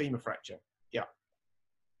operation for a femur fracture. Yeah.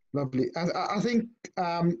 Lovely. And I think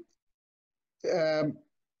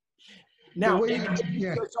now,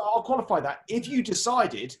 so I'll qualify that. If you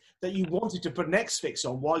decided that you wanted to put an X-fix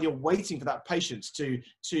on while you're waiting for that patient to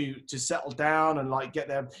settle down and like get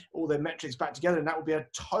all their metrics back together, and that would be a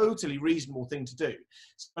totally reasonable thing to do.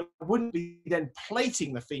 But I wouldn't be then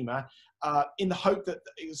plating the femur in the hope that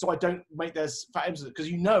so I don't make those fat embolism,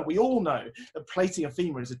 because we all know that plating a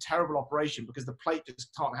femur is a terrible operation because the plate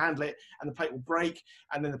just can't handle it and the plate will break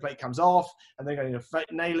and then the plate comes off and then going into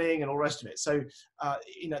nailing and all the rest of it. So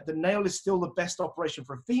the nail is still the best operation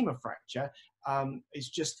for a femur fracture. It's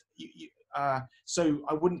just so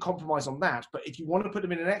I wouldn't compromise on that. But if you want to put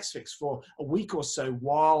them in an X-fix for a week or so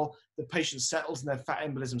while the patient settles and their fat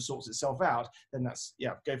embolism sorts itself out, then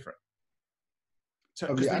go for it.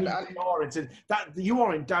 So, you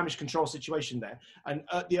are in damage control situation there, and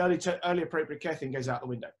the early appropriate care thing goes out the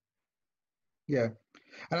window. Yeah,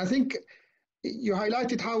 and I think you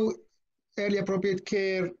highlighted how early appropriate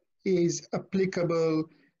care is applicable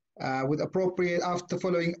with after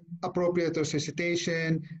following appropriate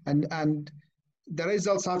resuscitation, and the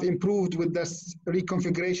results have improved with this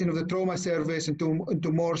reconfiguration of the trauma service into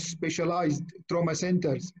more specialized trauma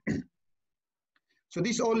centers. So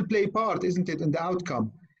these all play part, isn't it, in the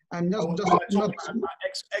outcome? And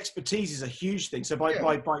expertise is a huge thing. So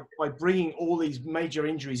by bringing all these major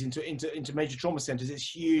injuries into major trauma centers, it's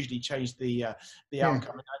hugely changed the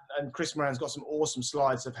outcome. And Chris Moran's got some awesome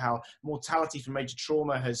slides of how mortality from major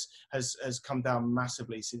trauma has come down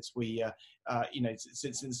massively since we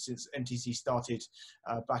since MTC started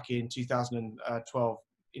back in 2012.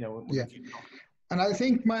 And I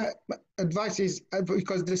think my advice is,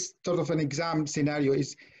 because this sort of an exam scenario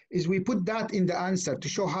is we put that in the answer to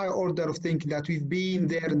show high order of thinking that we've been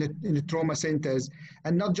there in the trauma centers,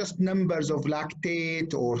 and not just numbers of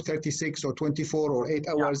lactate or 36 or 24 or 8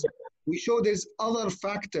 hours. we show there's other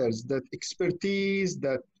factors, that expertise,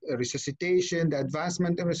 that resuscitation, the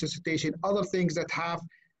advancement in resuscitation, other things that have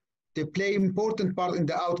to play important part in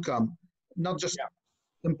the outcome, not just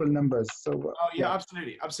simple numbers. So oh yeah,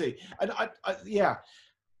 absolutely, absolutely. And yeah,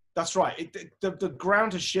 that's right. The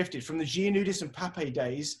ground has shifted from the Giannudis and Pape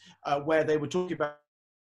days, where they were talking about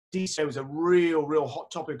DCO was a real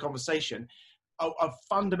hot topic of conversation. A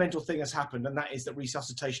fundamental thing has happened, and that is that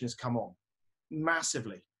resuscitation has come on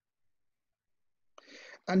massively.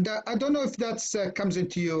 And I don't know if that comes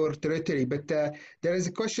into your territory, but there is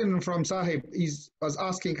a question from Sahib. He was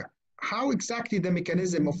asking how exactly the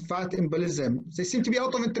mechanism of fat embolism. They seem to be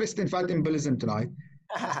out of interest in fat embolism tonight.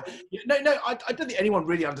 No, I don't think anyone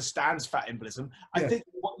really understands fat embolism. I think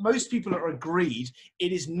what most people are agreed,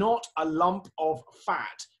 it is not a lump of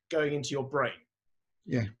fat going into your brain.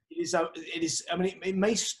 Yeah. It is. I mean, it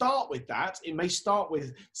may start with that. It may start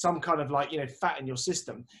with some kind of like, fat in your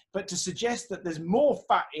system. But to suggest that there's more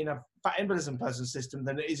fat in a fat embolism person's system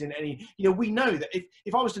than there is in any, we know that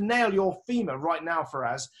if I was to nail your femur right now,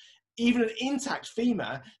 Faraz, even an intact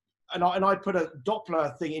femur, and I put a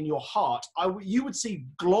Doppler thing in your heart, you would see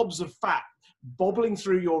globs of fat bobbling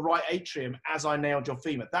through your right atrium as I nailed your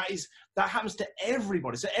femur. That happens to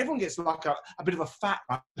everybody. So everyone gets like a bit of a fat,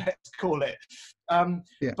 let's call it.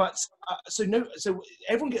 But so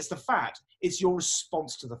everyone gets the fat. It's your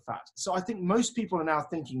response to the fat. So I think most people are now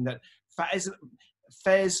thinking that fat is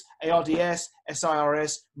FES, ARDS,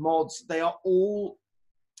 SIRS, MODS. They are all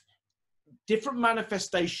different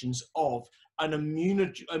manifestations of an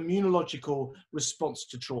immunological response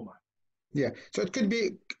to trauma. Yeah, so it could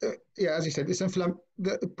be, as you said, it's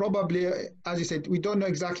probably, as you said, we don't know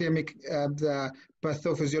exactly the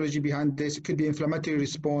pathophysiology behind this. It could be inflammatory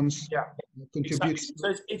response. Yeah, contributes.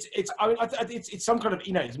 Exactly. So I mean, it's some kind of,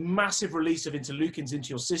 it's massive release of interleukins into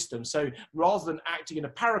your system. So rather than acting in a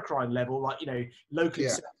paracrine level, like, locally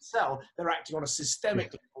cell, they're acting on a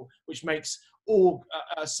systemic level, which makes all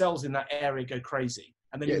cells in that area go crazy.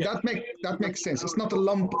 And then that makes sense. It's not a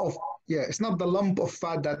lump of it's not the lump of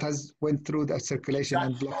fat that has went through that circulation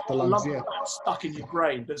and blocked the lungs. A lump of fat stuck in your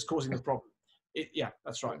brain that's causing the problem.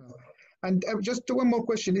 That's right. And just one more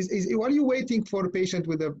question is while you're waiting for a patient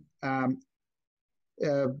with a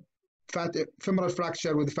femoral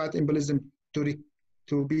fracture with fat embolism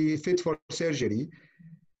to be fit for surgery,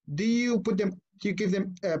 do you put them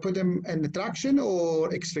in traction or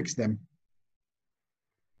exfix them?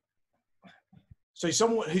 So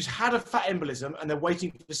someone who's had a fat embolism and they're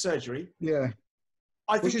waiting for surgery. Yeah.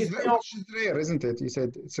 I think which is rare, isn't it? You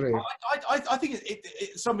said it's rare. I think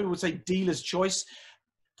some people would say dealer's choice.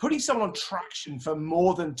 Putting someone on traction for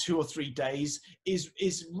more than 2 or 3 days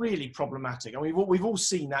is really problematic. I mean, we've all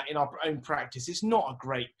seen that in our own practice. It's not a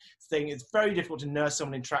great thing. It's very difficult to nurse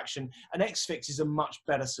someone in traction. An X-fix is a much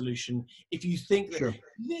better solution. If you think that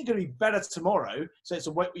they're going to be better tomorrow, so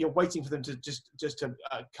you're waiting for them to just to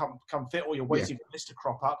come fit, or you're waiting for this to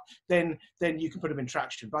crop up, then you can put them in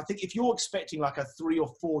traction. But I think if you're expecting like a 3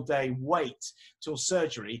 or 4 day wait till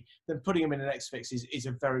surgery, then putting them in an X-fix is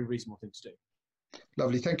a very reasonable thing to do.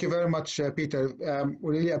 Lovely. Thank you very much, Peter.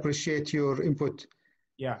 We really appreciate your input.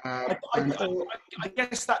 Yeah. I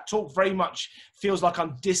guess that talk very much feels like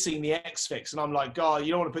I'm dissing the X-fix, and I'm like, God,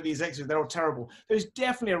 you don't want to put these X-fixes, they're all terrible. There's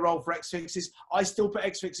definitely a role for X-fixes. I still put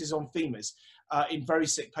X-fixes on femurs in very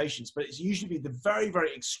sick patients, but it's usually the very,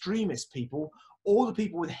 very extremist people, or the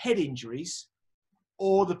people with head injuries,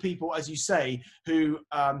 or the people, as you say, who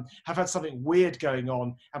have had something weird going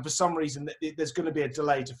on, and for some reason there's going to be a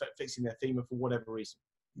delay to fixing their femur for whatever reason.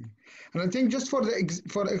 And I think just for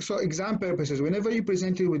exam purposes, whenever you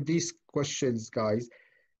present it with these questions, guys,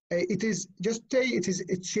 it is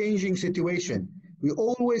a changing situation. We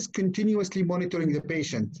always continuously monitoring the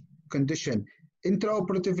patient condition,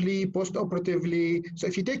 intraoperatively, postoperatively. So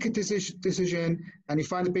if you take a decision and you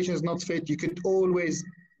find the patient is not fit, you could always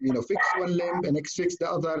fix one limb and fix the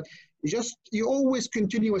other. You always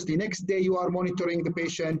continuously, next day you are monitoring the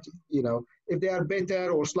patient, if they are better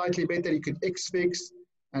or slightly better, you could X-fix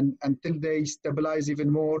and until they stabilize even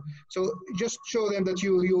more. So just show them that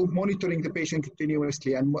you're monitoring the patient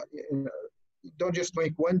continuously, and don't just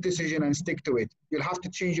make one decision and stick to it. You'll have to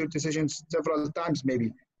change your decisions several times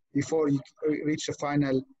maybe before you reach the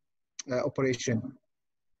final operation.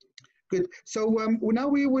 Good. So now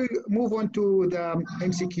we will move on to the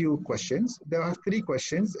MCQ questions. There are 3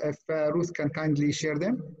 questions. If Ruth can kindly share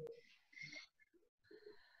them.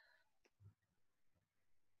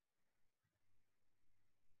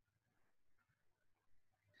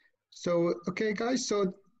 So, okay, guys.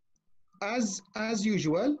 So, as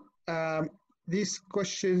usual, these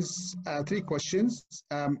questions, 3 questions,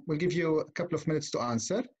 we'll give you a couple of minutes to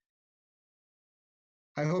answer.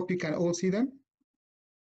 I hope you can all see them.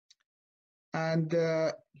 And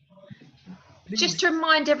just to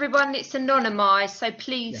remind everyone, it's anonymised, so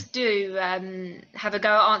please do have a go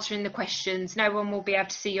at answering the questions. No one will be able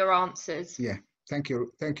to see your answers. Yeah, thank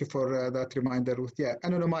you for that reminder, Ruth. Yeah,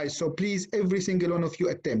 anonymized, so please, every single one of you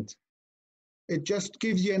attempt. It just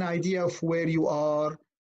gives you an idea of where you are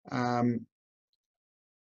in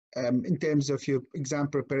terms of your exam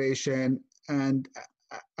preparation, and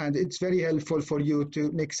it's very helpful for you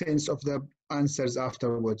to make sense of the answers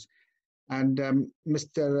afterwards. And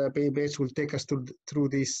Mr. Bates will take us through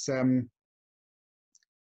this in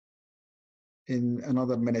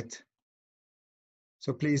another minute.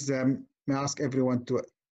 So please, may I ask everyone to.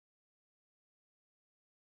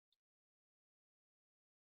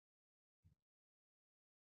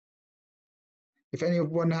 If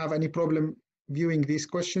anyone have any problem viewing these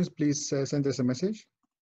questions, please send us a message.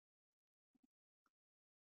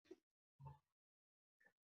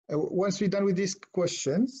 Once we're done with these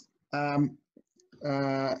questions,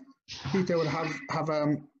 Peter will have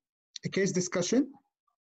a case discussion,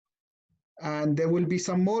 and there will be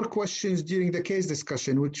some more questions during the case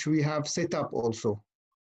discussion, which we have set up also.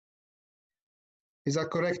 Is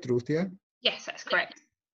that correct, Ruth? Yeah? Yes, that's correct.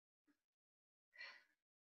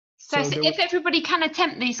 So if everybody can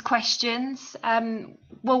attempt these questions,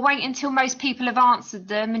 we'll wait until most people have answered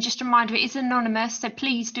them. And just a reminder, it is anonymous, so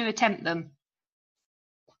please do attempt them.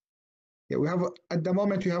 Yeah, we have, at the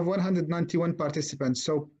moment, we have 191 participants.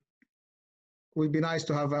 So it would be nice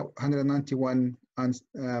to have 191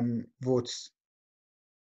 votes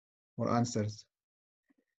or answers.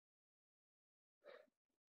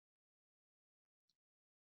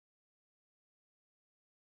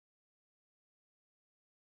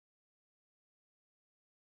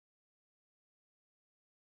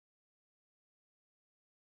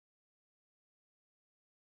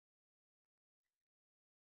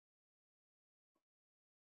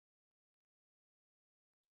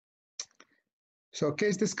 So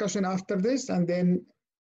case discussion after this, and then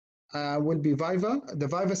will be Viva. The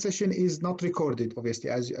Viva session is not recorded,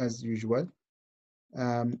 obviously, as usual.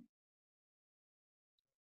 And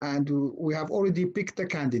we have already picked the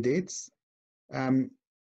candidates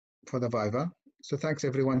for the Viva. So thanks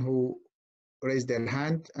everyone who raised their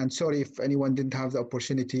hand, and sorry if anyone didn't have the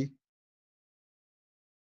opportunity.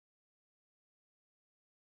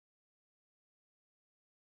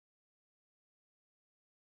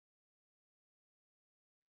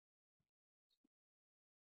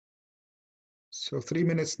 So 3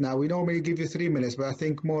 minutes now. We normally give you 3 minutes, but I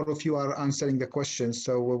think more of you are answering the questions,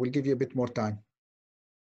 so we'll give you a bit more time.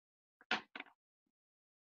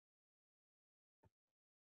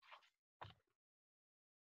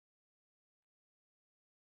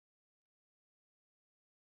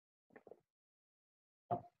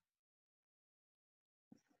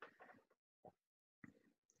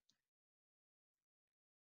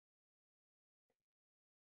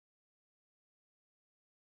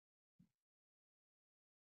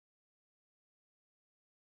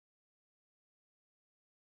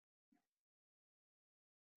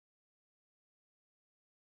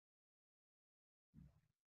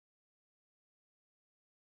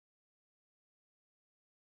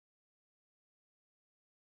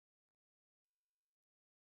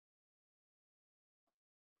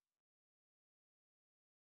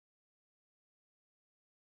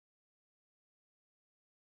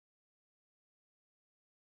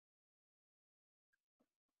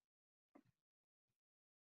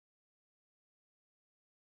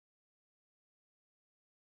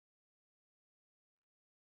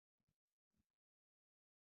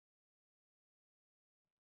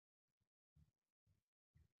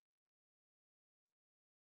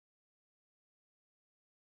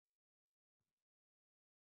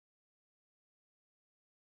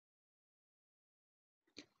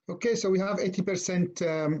 Okay, so we have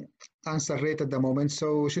 80% answer rate at the moment.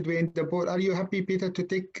 So should we end the board? Are you happy, Peter, to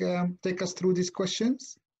take us through these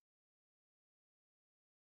questions?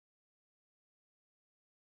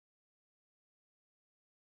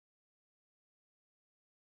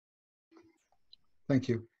 Thank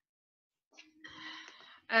you.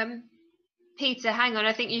 Peter, hang on.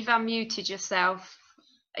 I think you've unmuted yourself.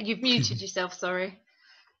 You've muted yourself, sorry.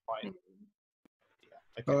 Right.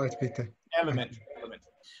 Okay. All right, Peter. Elementary.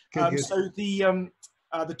 Good. So the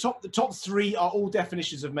top three are all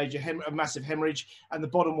definitions of massive hemorrhage, and the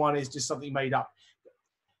bottom one is just something made up.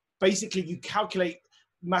 Basically, you calculate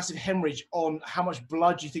massive hemorrhage on how much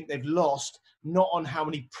blood you think they've lost, not on how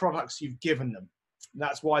many products you've given them. And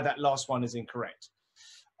that's why that last one is incorrect.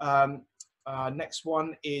 Next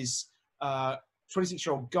one is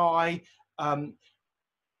 26-year-old guy.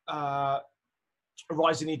 a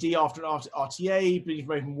rising ED after an RTA, bleeding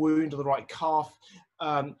from open wound on the right calf.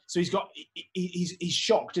 So he's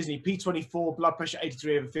shocked, isn't he? P24, blood pressure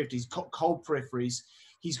 83/50. He's got cold peripheries.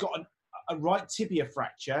 He's got a right tibia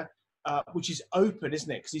fracture, which is open,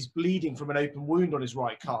 isn't it? Because he's bleeding from an open wound on his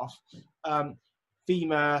right calf.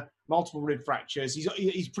 Femur, multiple rib fractures.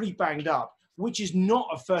 He's pretty banged up, which is not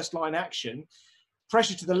a first line action.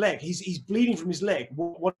 Pressure to the leg. He's bleeding from his leg.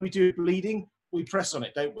 What do we do with bleeding? We press on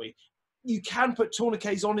it, don't we? You can put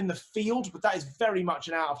tourniquets on in the field, but that is very much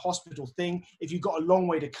an out of hospital thing. If you've got a long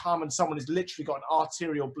way to come and someone has literally got an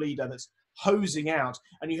arterial bleeder that's hosing out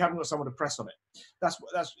and you haven't got someone to press on it. That's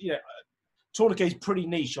you know, tourniquet is pretty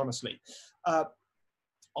niche, honestly.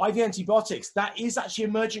 IV antibiotics, that is actually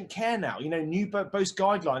emergent care now. You know, new BOST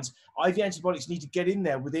guidelines, IV antibiotics need to get in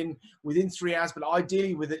there within 3 hours, but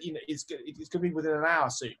ideally with it, you know, it's going to be within an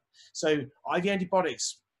hour soon. So IV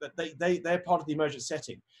antibiotics, they're part of the emergent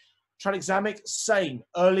setting. Tranexamic, same.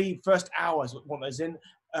 Early first hours, want those in.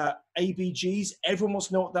 ABGs, everyone wants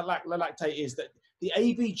to know what that lactate is. That the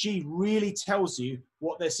ABG really tells you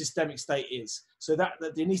what their systemic state is. So that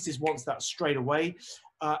the anaesthetist wants that straight away.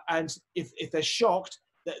 And if they're shocked,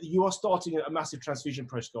 that you are starting a massive transfusion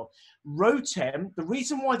protocol. ROTEM, the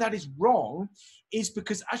reason why that is wrong is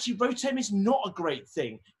because actually ROTEM is not a great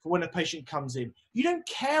thing for when a patient comes in. You don't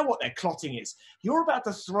care what their clotting is. You're about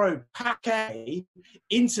to throw paquet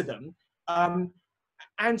into them, and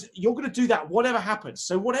you're going to do that whatever happens.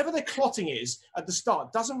 So whatever their clotting is at the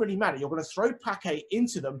start doesn't really matter. You're going to throw paquet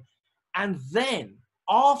into them, and then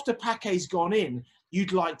after paquet's gone in,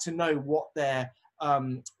 you'd like to know what their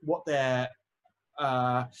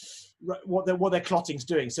clotting's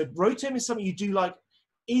doing. So ROTEM is something you do like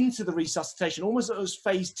into the resuscitation, almost as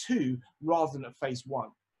phase 2 rather than at phase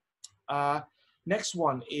 1. Next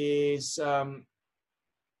one is damage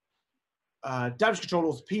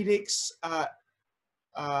control orthopedics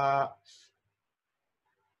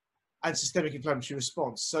and systemic inflammatory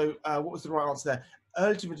response. So what was the right answer there?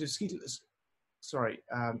 Early definitive skeletal, sorry,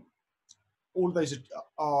 all of those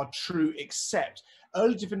are true except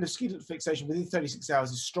early definitive skeletal fixation within 36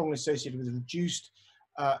 hours is strongly associated with reduced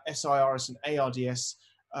SIRS and ARDS.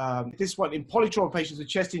 This one, in polytrauma patients with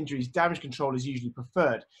chest injuries, damage control is usually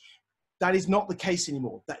preferred. That is not the case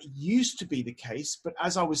anymore. That used to be the case, but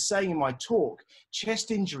as I was saying in my talk,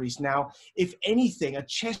 chest injuries now, if anything, a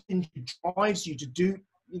chest injury drives you to do,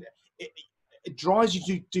 you know, it drives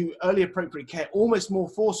you to do early appropriate care almost more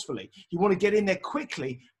forcefully. You want to get in there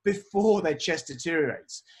quickly before their chest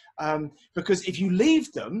deteriorates. Because if you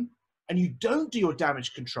leave them and you don't do your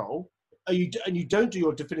damage control, and you don't do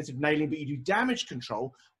your definitive nailing, but you do damage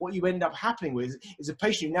control, what you end up happening with is a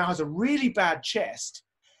patient who now has a really bad chest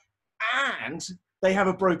and they have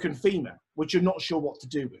a broken femur, which you're not sure what to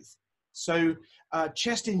do with. So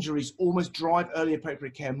chest injuries almost drive early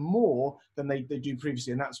appropriate care more than they do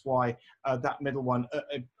previously, and that's why that middle one,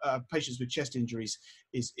 patients with chest injuries,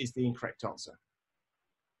 is the incorrect answer.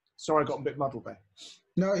 Sorry, I got a bit muddled there.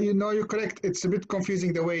 No, you're correct. It's a bit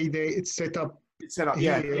confusing the way it's set up. It's set up,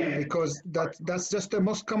 yeah. Because that's just the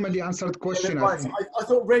most commonly answered question. Yeah, right. I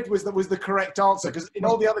thought red was the correct answer, because in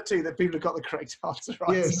all the other two, that people have got the correct answer,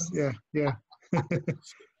 right? Yes, yeah.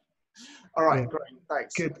 All right, great,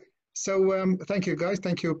 thanks. Good. So thank you, guys.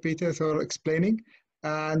 Thank you, Peter, for explaining.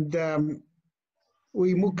 And can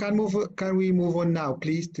we move on now,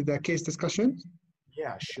 please, to the case discussion?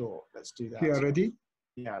 Yeah, sure. Let's do that. If you are ready.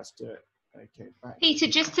 Yeah, let's do it. Okay, thanks. Peter,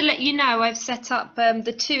 just to let you know, I've set up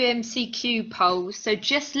the 2 MCQ polls. So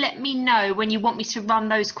just let me know when you want me to run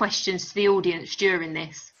those questions to the audience during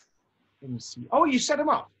this. Let me see. Oh, you set them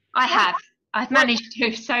up? I have. I've managed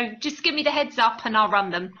to. So just give me the heads up and I'll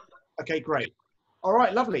run them. Okay, great. All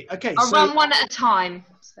right, lovely. Okay, I'll run one at a time.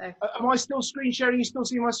 So. Am I still screen sharing? You still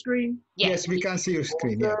see my screen? Yes, we can see your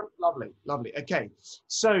screen. Yeah. Lovely, lovely. Okay,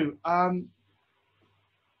 so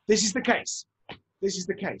this is the case. This is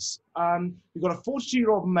the case. We've got a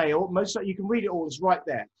 42-year-old male. Most of you can read it all. It's right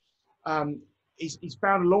there. He's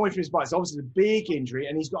found a long way from his bite. It's obviously a big injury,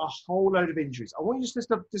 and he's got a whole load of injuries. I want you just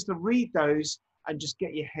to read those and just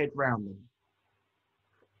get your head around them.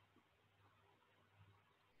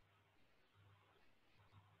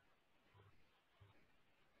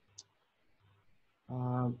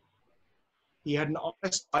 He had an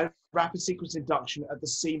RSI, rapid sequence induction, at the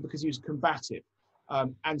scene because he was combative,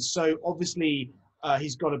 and so obviously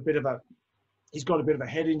he's got a bit of a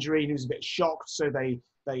head injury, and he was a bit shocked. So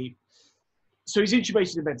he's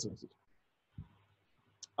intubated and ventilated.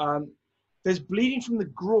 There's bleeding from the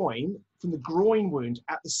groin wound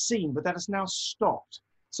at the scene, but that has now stopped.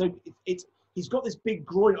 So he's got this big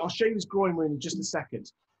groin. I'll show you his groin wound in just a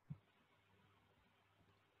second.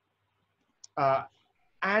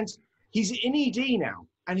 And he's in ED now,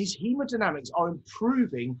 and his hemodynamics are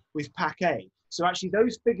improving with Pack A. So actually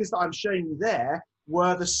those figures that I'm showing you there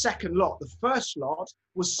were the second lot. The first lot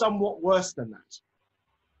was somewhat worse than that.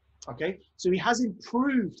 Okay, so he has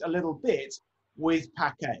improved a little bit with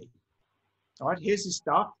Pack A. All right, here's his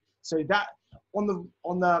stuff. So that on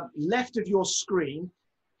the left of your screen,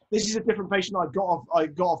 this is a different patient I got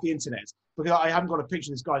off the internet, because I haven't got a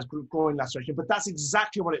picture of this guy's groin laceration, but that's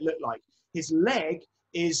exactly what it looked like. His leg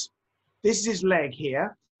is, this is his leg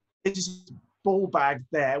here. This is his ball bag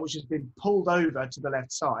there, which has been pulled over to the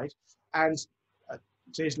left side, and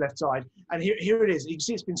to his left side. And here it is. You can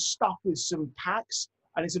see it's been stuffed with some packs,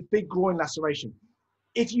 and it's a big groin laceration.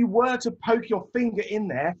 If you were to poke your finger in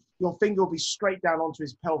there, your finger will be straight down onto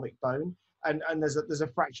his pelvic bone, and there's a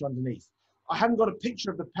fracture underneath. I haven't got a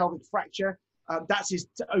picture of the pelvic fracture. That's his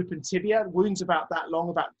open tibia. The wound's about that long,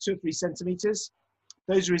 about 2 or 3 centimeters.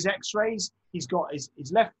 Those are his x-rays. He's got his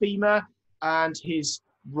left femur and his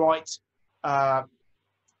right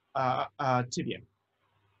tibia.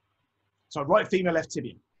 So right femur, left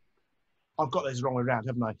tibia. I've got those the wrong way around,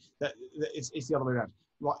 haven't I? It's the other way around.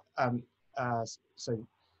 Right. So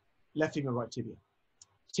left femur, right tibia.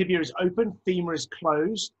 Tibia is open, femur is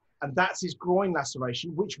closed, and that's his groin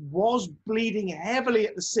laceration, which was bleeding heavily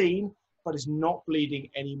at the scene, but is not bleeding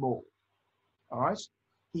anymore. All right.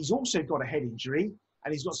 He's also got a head injury,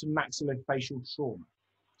 and he's got some maxillofacial trauma.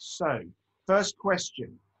 So, first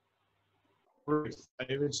question, Ruth,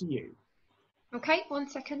 over to you. Okay, 1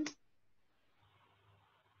 second.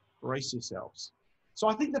 Brace yourselves. So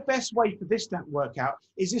I think the best way for this to work out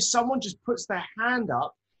is if someone just puts their hand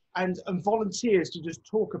up and volunteers to just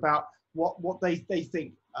talk about what they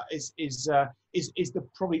think is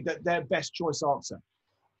probably their best choice answer.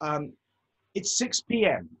 It's 6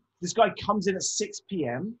 p.m. This guy comes in at 6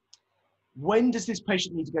 p.m. When does this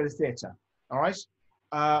patient need to go to theatre? All right.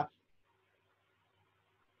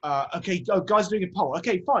 Okay, oh, guys doing a poll.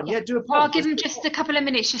 Okay, fine. Yeah, do a poll. I'll give him just a couple of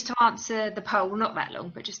minutes just to answer the poll. Not that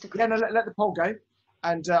long, but just a couple. Yeah, no, let the poll go.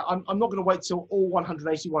 And I'm not going to wait till all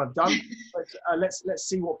 181 have done, but let's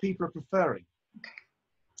see what people are preferring. Okay.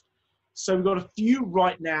 So we've got a few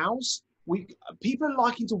right nows. People are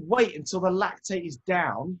liking to wait until the lactate is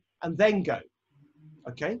down and then go.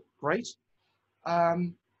 Okay, great.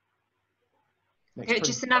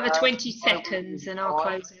 Just another 20 seconds and I'll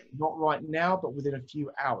close it. Not right now, but within a few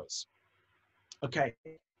hours. Okay,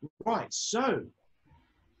 right, so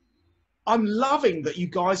I'm loving that you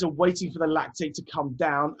guys are waiting for the lactate to come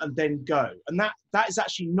down and then go. And that is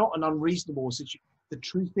actually not an unreasonable situation. The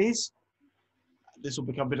truth is, this will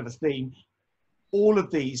become a bit of a theme, all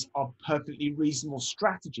of these are perfectly reasonable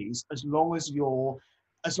strategies as long as your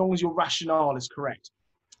rationale is correct.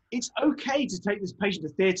 It's okay to take this patient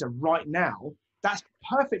to theatre right now. That's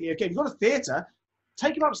perfectly okay. If you've got a theatre,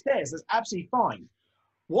 take them upstairs. That's absolutely fine.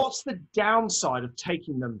 What's the downside of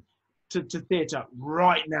taking them to theatre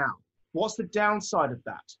right now? What's the downside of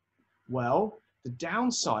that? Well, the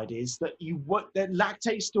downside is that the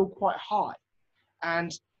lactate is still quite high.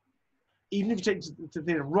 And even if you take it to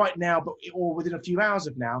theatre right now, or within a few hours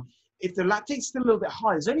of now, if the lactate is still a little bit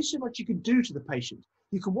high, there's only so much you can do to the patient.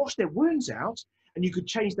 You can wash their wounds out, and you could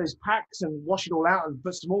change those packs and wash it all out and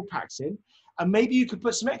put some more packs in. And maybe you could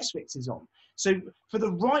put some X-fixes on. So for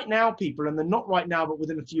the right now people and the not right now, but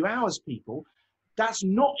within a few hours people, that's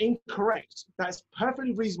not incorrect. That's a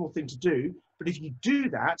perfectly reasonable thing to do. But if you do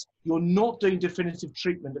that, you're not doing definitive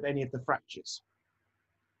treatment of any of the fractures.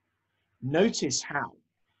 Notice how.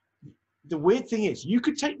 The weird thing is, you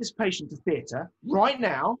could take this patient to theatre right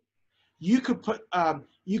now. You could put an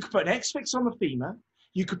X-fix on the femur.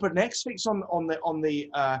 You could put an X-fix on the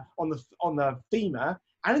femur,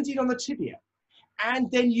 and indeed on the tibia.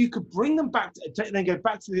 And then you could bring them back, then go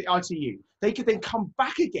back to the ITU. They could then come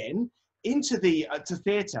back again into the to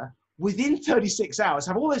theatre within 36 hours,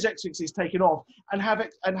 have all those X-fixes taken off, and have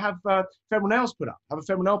femoral nails put up. Have a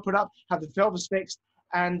femoral nail put up, have the pelvis fixed,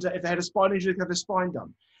 and if they had a spine injury, they could have the spine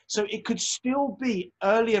done. So it could still be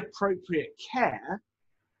early appropriate care,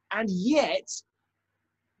 and yet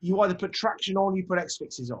you either put traction on, you put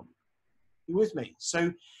X-fixes on. You with me?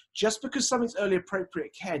 So just because something's early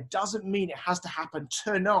appropriate care doesn't mean it has to happen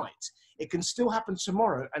tonight. It can still happen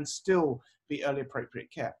tomorrow and still be early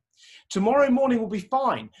appropriate care. Tomorrow morning will be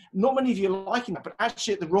fine. Not many of you are liking that, but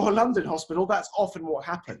actually at the Royal London Hospital, that's often what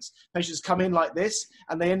happens. Patients come in like this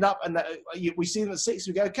and they end up, and we see them at 6,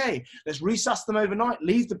 we go, okay, let's resusc them overnight,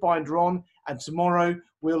 leave the binder on, and tomorrow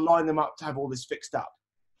we'll line them up to have all this fixed up.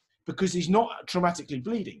 Because he's not traumatically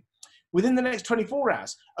bleeding. Within the next 24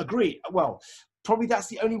 hours, agree, well, probably that's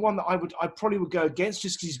the only one that I probably would go against,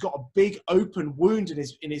 just because he's got a big open wound in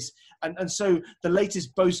his and so the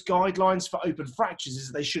latest BOSE guidelines for open fractures is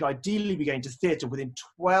that they should ideally be going to theatre within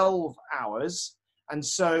 12 hours. And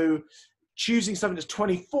so choosing something that's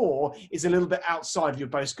 24 is a little bit outside of your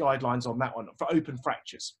BOSE guidelines on that one for open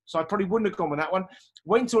fractures. So I probably wouldn't have gone with that one.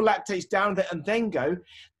 Wait until lactate's down there and then go.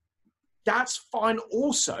 That's fine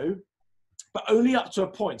also, but only up to a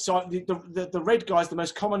point. So the red guy is the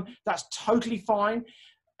most common. That's totally fine.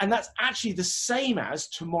 And that's actually the same as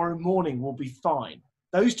tomorrow morning will be fine.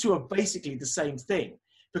 Those two are basically the same thing,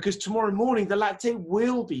 because tomorrow morning the lactate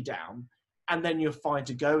will be down and then you're fine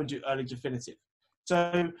to go and do early definitive.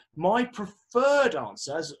 So my preferred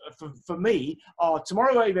answers for me are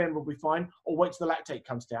tomorrow AM will be fine, or wait till the lactate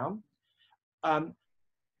comes down.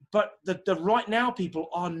 But the right now people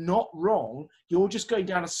are not wrong. You're just going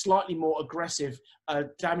down a slightly more aggressive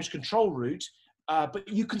damage control route, but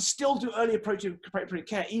you can still do early appropriate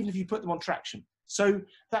care even if you put them on traction. So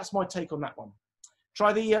that's my take on that one.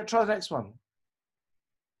 Try the next one.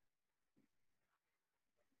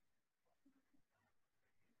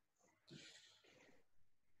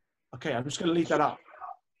 Okay, I'm just going to leave that up.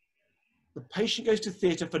 The patient goes to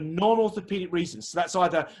theatre for non-orthopaedic reasons. So that's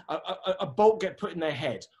either a bolt get put in their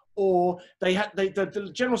head, or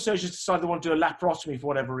the general surgeons decided they want to do a laparotomy for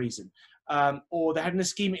whatever reason, or they had an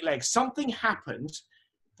ischemic leg. Something happened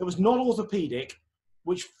that was non-orthopaedic,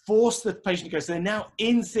 which forced the patient to go. So they're now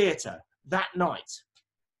in theatre that night.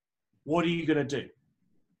 What are you going to do?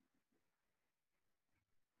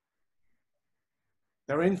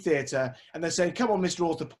 They're in theatre and they're saying, come on, Mr.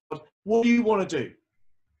 Orthopod, what do you want to do?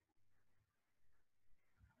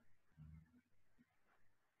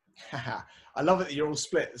 I love it that you're all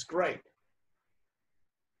split. It's great.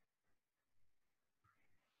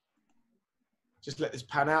 Just let this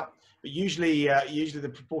pan out. But usually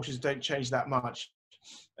the proportions don't change that much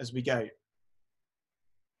as we go.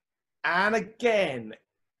 And again,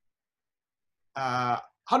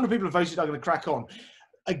 100 people have voted. I'm going to crack on.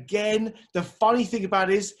 Again, the funny thing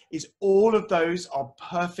about it is all of those are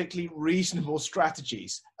perfectly reasonable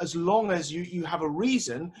strategies, as long as you have a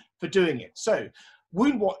reason for doing it. So,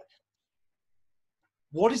 what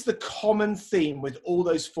is the common theme with all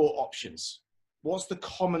those 4 options? What's the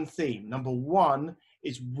common theme? Number 1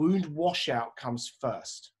 is wound washout comes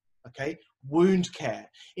first. Okay, wound care.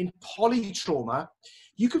 In PolyTrauma,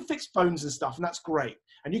 you can fix bones and stuff, and that's great.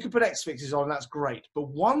 And you can put X fixes on, that's great. But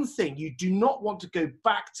one thing you do not want to go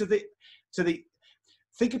back to the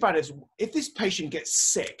think about it is, if this patient gets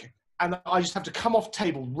sick and I just have to come off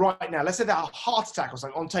table right now, let's say they have a heart attack or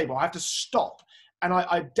something on table, I have to stop and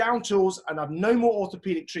I down tools and I have no more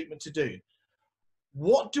orthopedic treatment to do.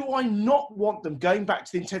 What do I not want them going back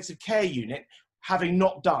to the intensive care unit having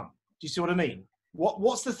not done? Do you see what I mean?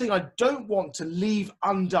 What's the thing I don't want to leave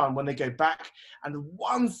undone when they go back? And the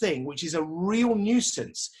one thing which is a real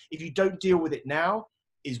nuisance if you don't deal with it now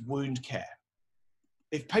is wound care.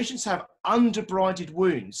 If patients have underbrided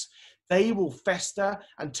wounds, they will fester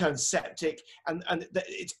and turn septic, and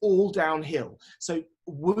it's all downhill. So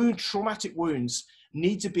traumatic wounds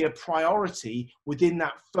need to be a priority within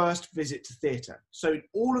that first visit to theatre. So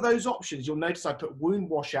all of those options, you'll notice I put wound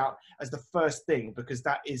washout as the first thing, because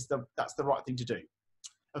that's the right thing to do.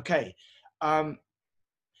 Okay,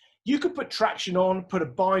 you could put traction on, put a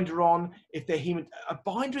binder on if they're human. A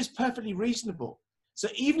binder is perfectly reasonable. So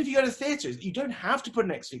even if you go to theatre, you don't have to put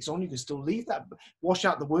an X-fix on. You can still leave that, wash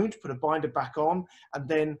out the wound, put a binder back on, and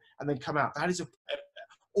then come out. That is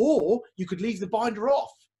or you could leave the binder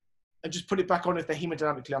off and just put it back on if they're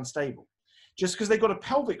hemodynamically unstable. Just because they've got a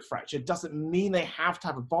pelvic fracture doesn't mean they have to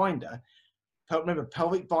have a binder. Remember,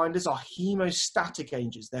 pelvic binders are hemostatic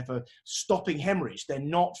agents. They're for stopping hemorrhage. They're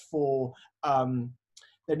not for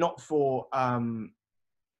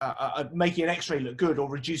making an X-ray look good or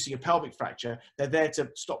reducing a pelvic fracture. They're there to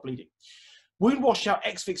stop bleeding. Wound washout,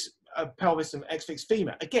 X-fix pelvis and X-fix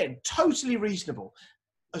femur. Again, totally reasonable.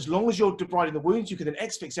 As long as you're debriding the wounds, you can then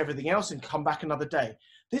X-fix everything else and come back another day.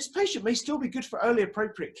 This patient may still be good for early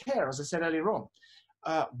appropriate care, as I said earlier on.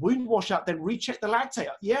 Wound washout, then recheck the lactate.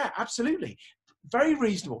 Yeah, absolutely. Very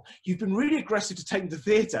reasonable. You've been really aggressive to take them to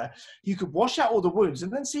theatre. You could wash out all the wounds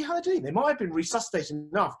and then see how they're doing. They might have been resuscitating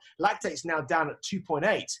enough. Lactate's now down at 2.8,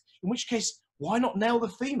 in which case, why not nail the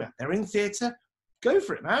femur? They're in theatre. Go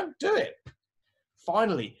for it, man. Do it.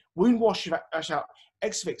 Finally, wound washout,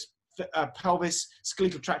 X-fix pelvis,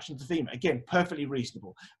 skeletal traction to the femur. Again, perfectly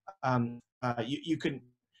reasonable. You can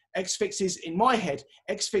X-fixes, in my head,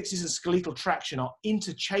 X-fixes and skeletal traction are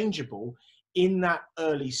interchangeable in that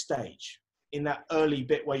early stage, in that early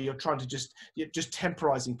bit where you're trying to you're just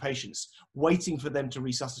temporizing patients, waiting for them to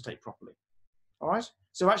resuscitate properly. All right.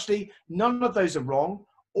 So actually, none of those are wrong.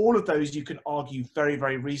 All of those you can argue very,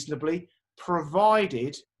 very reasonably,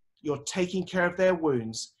 provided you're taking care of their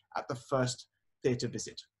wounds at the first theatre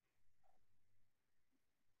visit.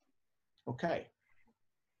 Okay,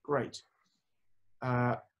 great.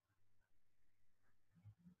 I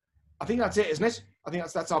think that's it, isn't it? I think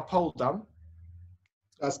that's our poll done.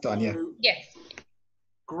 That's done, yeah. Yes.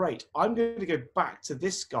 Great. I'm going to go back to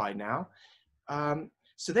this guy now.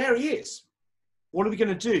 So there he is. What are we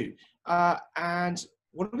going to do? And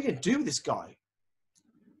what are we going to do with this guy?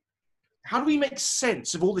 How do we make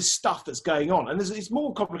sense of all this stuff that's going on? And it's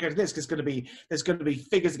more complicated than this, because there's going to be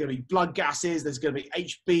figures, there's going to be blood gases, there's going to be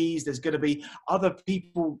HBs, there's going to be other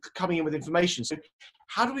people coming in with information. So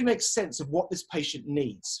how do we make sense of what this patient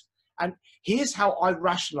needs? And here's how I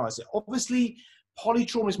rationalize it. Obviously,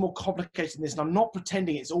 polytrauma is more complicated than this, and I'm not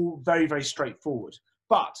pretending it's all very, very straightforward.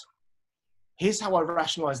 But here's how I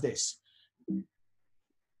rationalize this.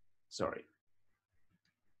 Sorry.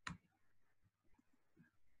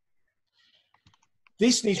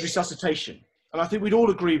 This needs resuscitation, and I think we'd all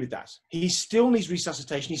agree with that. He still needs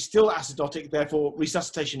resuscitation. He's still acidotic, therefore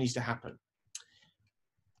resuscitation needs to happen.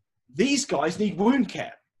 These guys need wound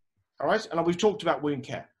care, all right? And we've talked about wound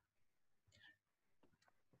care.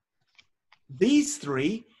 These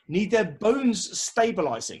three need their bones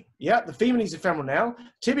stabilizing. Yeah, the femur needs a femoral nail,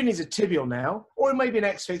 tibia needs a tibial nail, or it may be an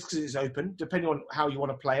X-fix because it's open, depending on how you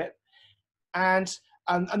want to play it. And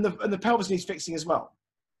the pelvis needs fixing as well.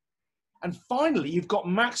 And finally, you've got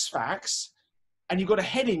max fax, and you've got a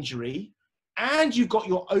head injury, and you've got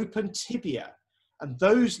your open tibia. And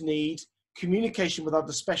those need communication with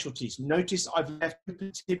other specialties. Notice I've left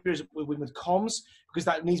open tibias with comms, because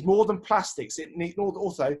that needs more than plastics. It needs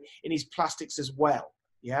also, it needs plastics as well.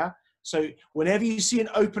 Yeah. So whenever you see an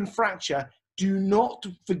open fracture, do not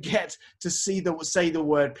forget to say the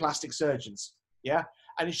word plastic surgeons. Yeah.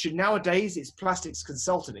 And it should, nowadays, it's plastics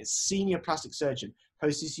consultant, it's senior plastic surgeon,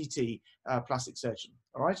 post-CCT plastic surgeon.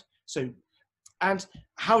 All right. So, and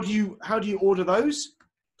how do you order those?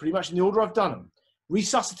 Pretty much in the order I've done them.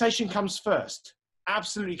 Resuscitation comes first.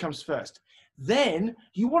 Absolutely comes first. Then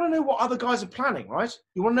you want to know what other guys are planning, right?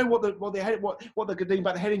 You want to know what they're doing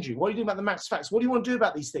about the head injury. What are you doing about the max fax? What do you want to do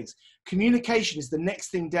about these things? Communication is the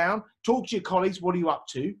next thing down. Talk to your colleagues. What are you up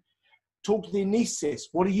to? Talk to the anaesthetist.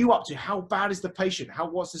 What are you up to? How bad is the patient?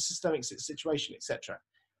 What's the systemic situation, etc.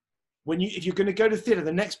 If you're going to go to theatre,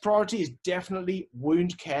 the next priority is definitely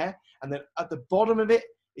wound care, and then at the bottom of it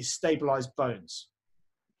is stabilized bones.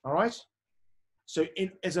 All right. So,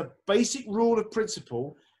 as a basic rule of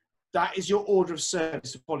principle, that is your order of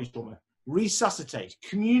service of polytrauma: resuscitate,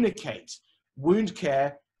 communicate, wound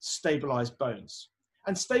care, stabilize bones.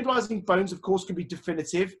 And stabilizing bones, of course, can be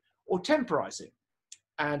definitive or temporizing.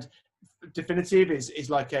 And definitive is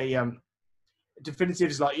like a definitive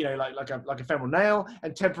is like, you know, like a femoral nail,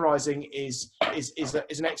 and temporizing is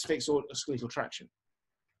an X-fix or a skeletal traction.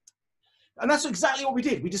 And that's exactly what we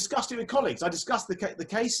did. We discussed it with colleagues. I discussed the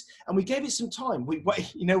case, and we gave it some time.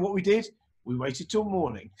 You know what we did? We waited till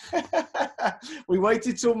morning. We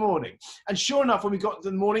waited till morning. And sure enough, when we got to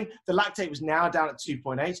the morning, the lactate was now down at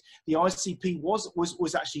 2.8. The ICP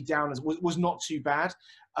was actually down, was not too bad.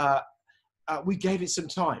 We gave it some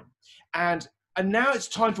time. And now it's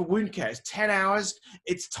time for wound care. It's 10 hours.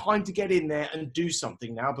 It's time to get in there and do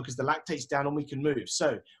something now, because the lactate's down and we can move.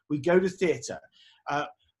 So we go to theatre.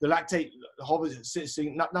 The lactate hovers,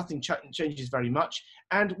 nothing changes very much.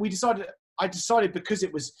 And I decided because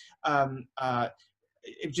it was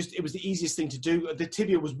it was the easiest thing to do. The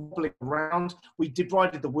tibia was wobbling around. We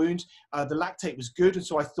debrided the wound. The lactate was good, and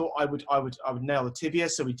so I thought I would nail the tibia.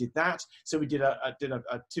 So we did that. So we did a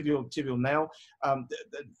tibial nail. The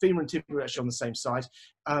femur and tibia were actually on the same side.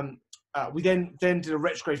 We then did a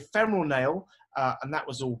retrograde femoral nail, and that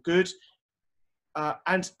was all good.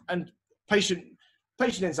 And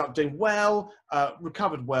patient ends up doing well,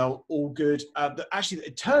 recovered well, all good. Actually,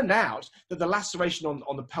 it turned out that the laceration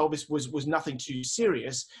on the pelvis was nothing too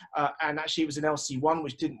serious, and actually it was an LC1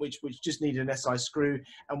 which just needed an SI screw,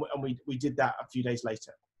 and we did that a few days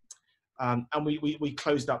later, and we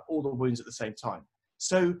closed up all the wounds at the same time.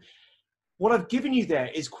 So what I've given you there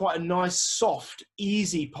is quite a nice, soft,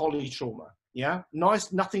 easy polytrauma. Yeah,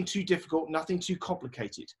 nice, nothing too difficult, nothing too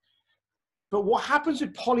complicated. But what happens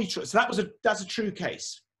with polytrauma, so that's a true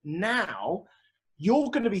case. Now, you're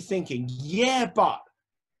going to be thinking, yeah, but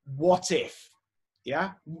what if?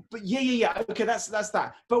 Yeah? But yeah, okay, that's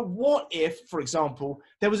that. But what if, for example,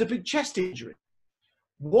 there was a big chest injury?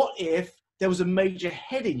 What if there was a major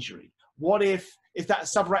head injury? What if that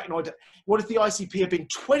subarachnoid, what if the ICP had been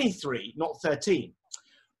 23, not 13?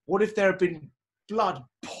 What if there had been blood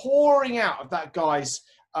pouring out of that guy's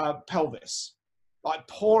pelvis, like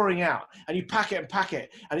pouring out, and you pack it,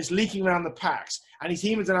 and it's leaking around the packs, and he's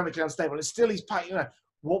hemodynamically unstable, and it's still he's packing. You know,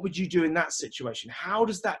 what would you do in that situation? How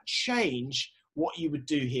does that change what you would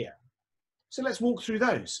do here? So let's walk through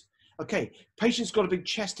those. Okay, patient's got a big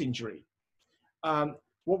chest injury. How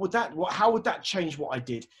would that change what I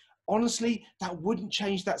did? Honestly, that wouldn't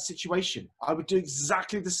change that situation. I would do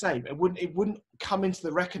exactly the same. It wouldn't come into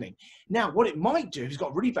the reckoning. Now, what it might do if he's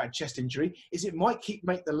got a really bad chest injury is it might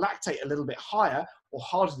make the lactate a little bit higher or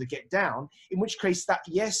harder to get down, in which case that,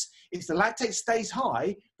 yes, if the lactate stays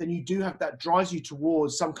high, then you do have that drives you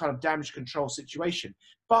towards some kind of damage control situation.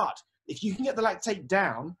 But if you can get the lactate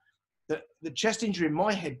down, the chest injury in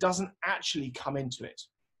my head doesn't actually come into it.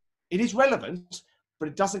 It is relevant, but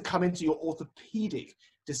it doesn't come into your orthopedic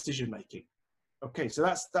decision-making. Okay, so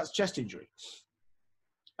that's chest injury.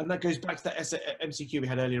 And that goes back to that MCQ we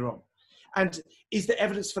had earlier on. And is there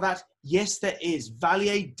evidence for that? Yes, there is.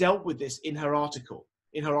 Valier dealt with this in her articles.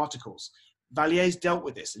 Valier's dealt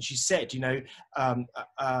with this, and she said, you know,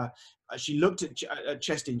 she looked at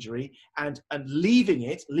chest injury, and leaving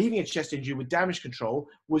a chest injury with damage control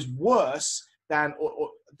was worse than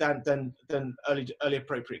early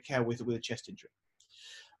appropriate care with a chest injury.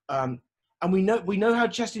 And we know how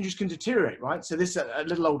chest injuries can deteriorate, right? So this a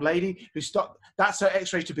little old lady who stopped, that's her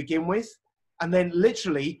x-ray to begin with. And then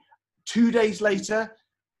literally 2 days later,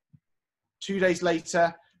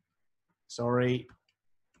 sorry,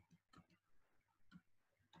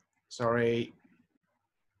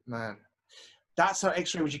 man. That's her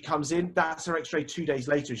x-ray when she comes in. That's her x-ray 2 days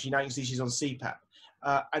later. She now can see she's on CPAP.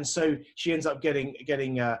 And so she ends up getting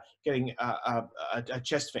a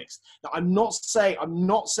chest fixed. Now, I'm not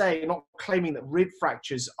claiming that rib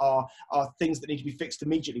fractures are things that need to be fixed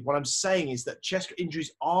immediately. What I'm saying is that chest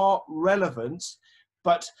injuries are relevant,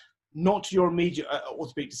 but not to your immediate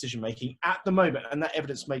orthopedic decision making at the moment, and that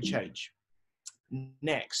evidence may change.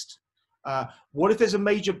 Next, what if there's a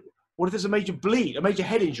major bleed, a major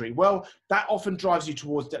head injury? Well, that often drives you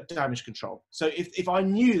towards damage control. So if I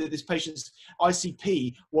knew that this patient's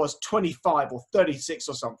ICP was 25 or 36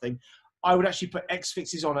 or something, I would actually put X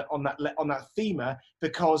fixes on that femur,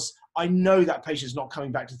 because I know that patient's not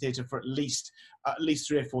coming back to theatre for at least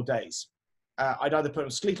 3 or 4 days. I'd either put on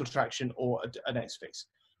skeletal traction or an X fix.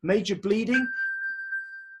 Major bleeding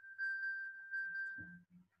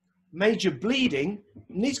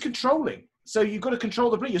needs controlling. So you've got to control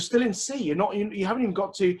the bleed. You're still in C. You haven't even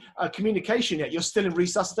got to communication yet. You're still in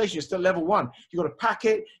resuscitation. You're still level 1. You've got to pack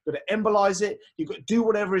it. You've got to embolize it. You've got to do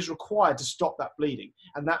whatever is required to stop that bleeding.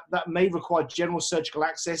 And that may require general surgical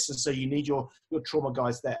access. And so you need your trauma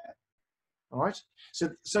guys there. All right.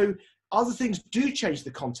 So other things do change the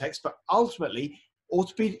context, but ultimately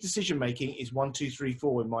orthopedic decision making is 1, 2, 3,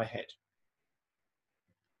 4 in my head.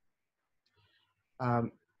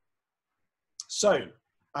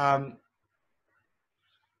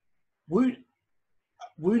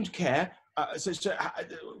 Wound care.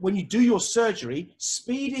 When you do your surgery,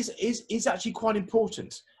 speed is actually quite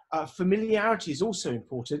important. Familiarity is also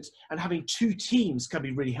important, and having 2 teams can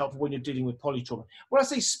be really helpful when you're dealing with polytrauma. When I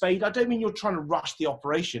say speed, I don't mean you're trying to rush the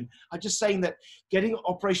operation. I'm just saying that getting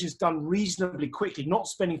operations done reasonably quickly, not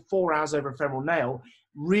spending 4 hours over a femoral nail,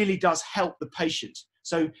 really does help the patient.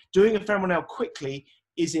 So doing a femoral nail quickly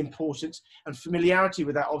is important, and familiarity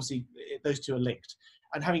with that, obviously, those two are linked.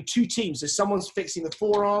 And having 2 teams, so someone's fixing the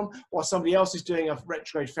forearm while somebody else is doing a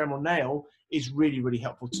retrograde femoral nail, is really, really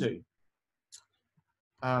helpful too.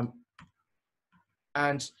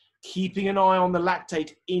 And keeping an eye on the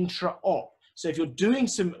lactate intra-op. So if you're doing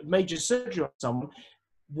some major surgery on someone,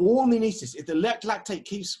 warn the anaesthetist. If the lactate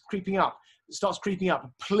keeps creeping up, it starts creeping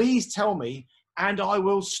up, please tell me, and I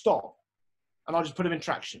will stop. And I'll just put them in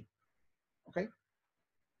traction. Okay?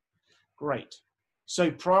 Great.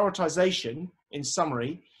 So prioritization, in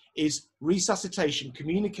summary, is resuscitation,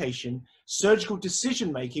 communication, surgical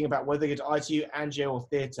decision-making about whether to get to ITU, angio, or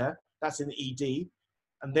theatre. That's in the ED.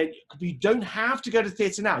 And then you don't have to go to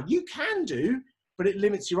theatre now. You can do, but it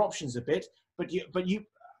limits your options a bit. But you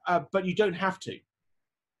don't have to.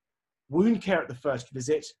 Wound care at the first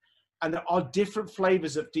visit, and there are different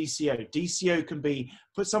flavors of DCO. DCO can be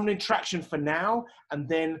put someone in traction for now, and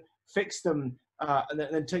then fix them, and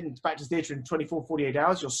then take them back to theatre in 24, 48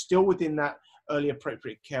 hours. You're still within that early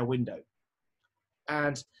appropriate care window.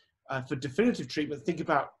 And for definitive treatment, think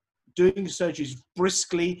about doing surgeries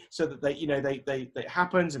briskly so that it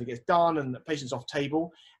happens and it gets done and the patient's off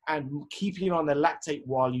table, and keeping on their lactate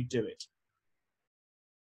while you do it.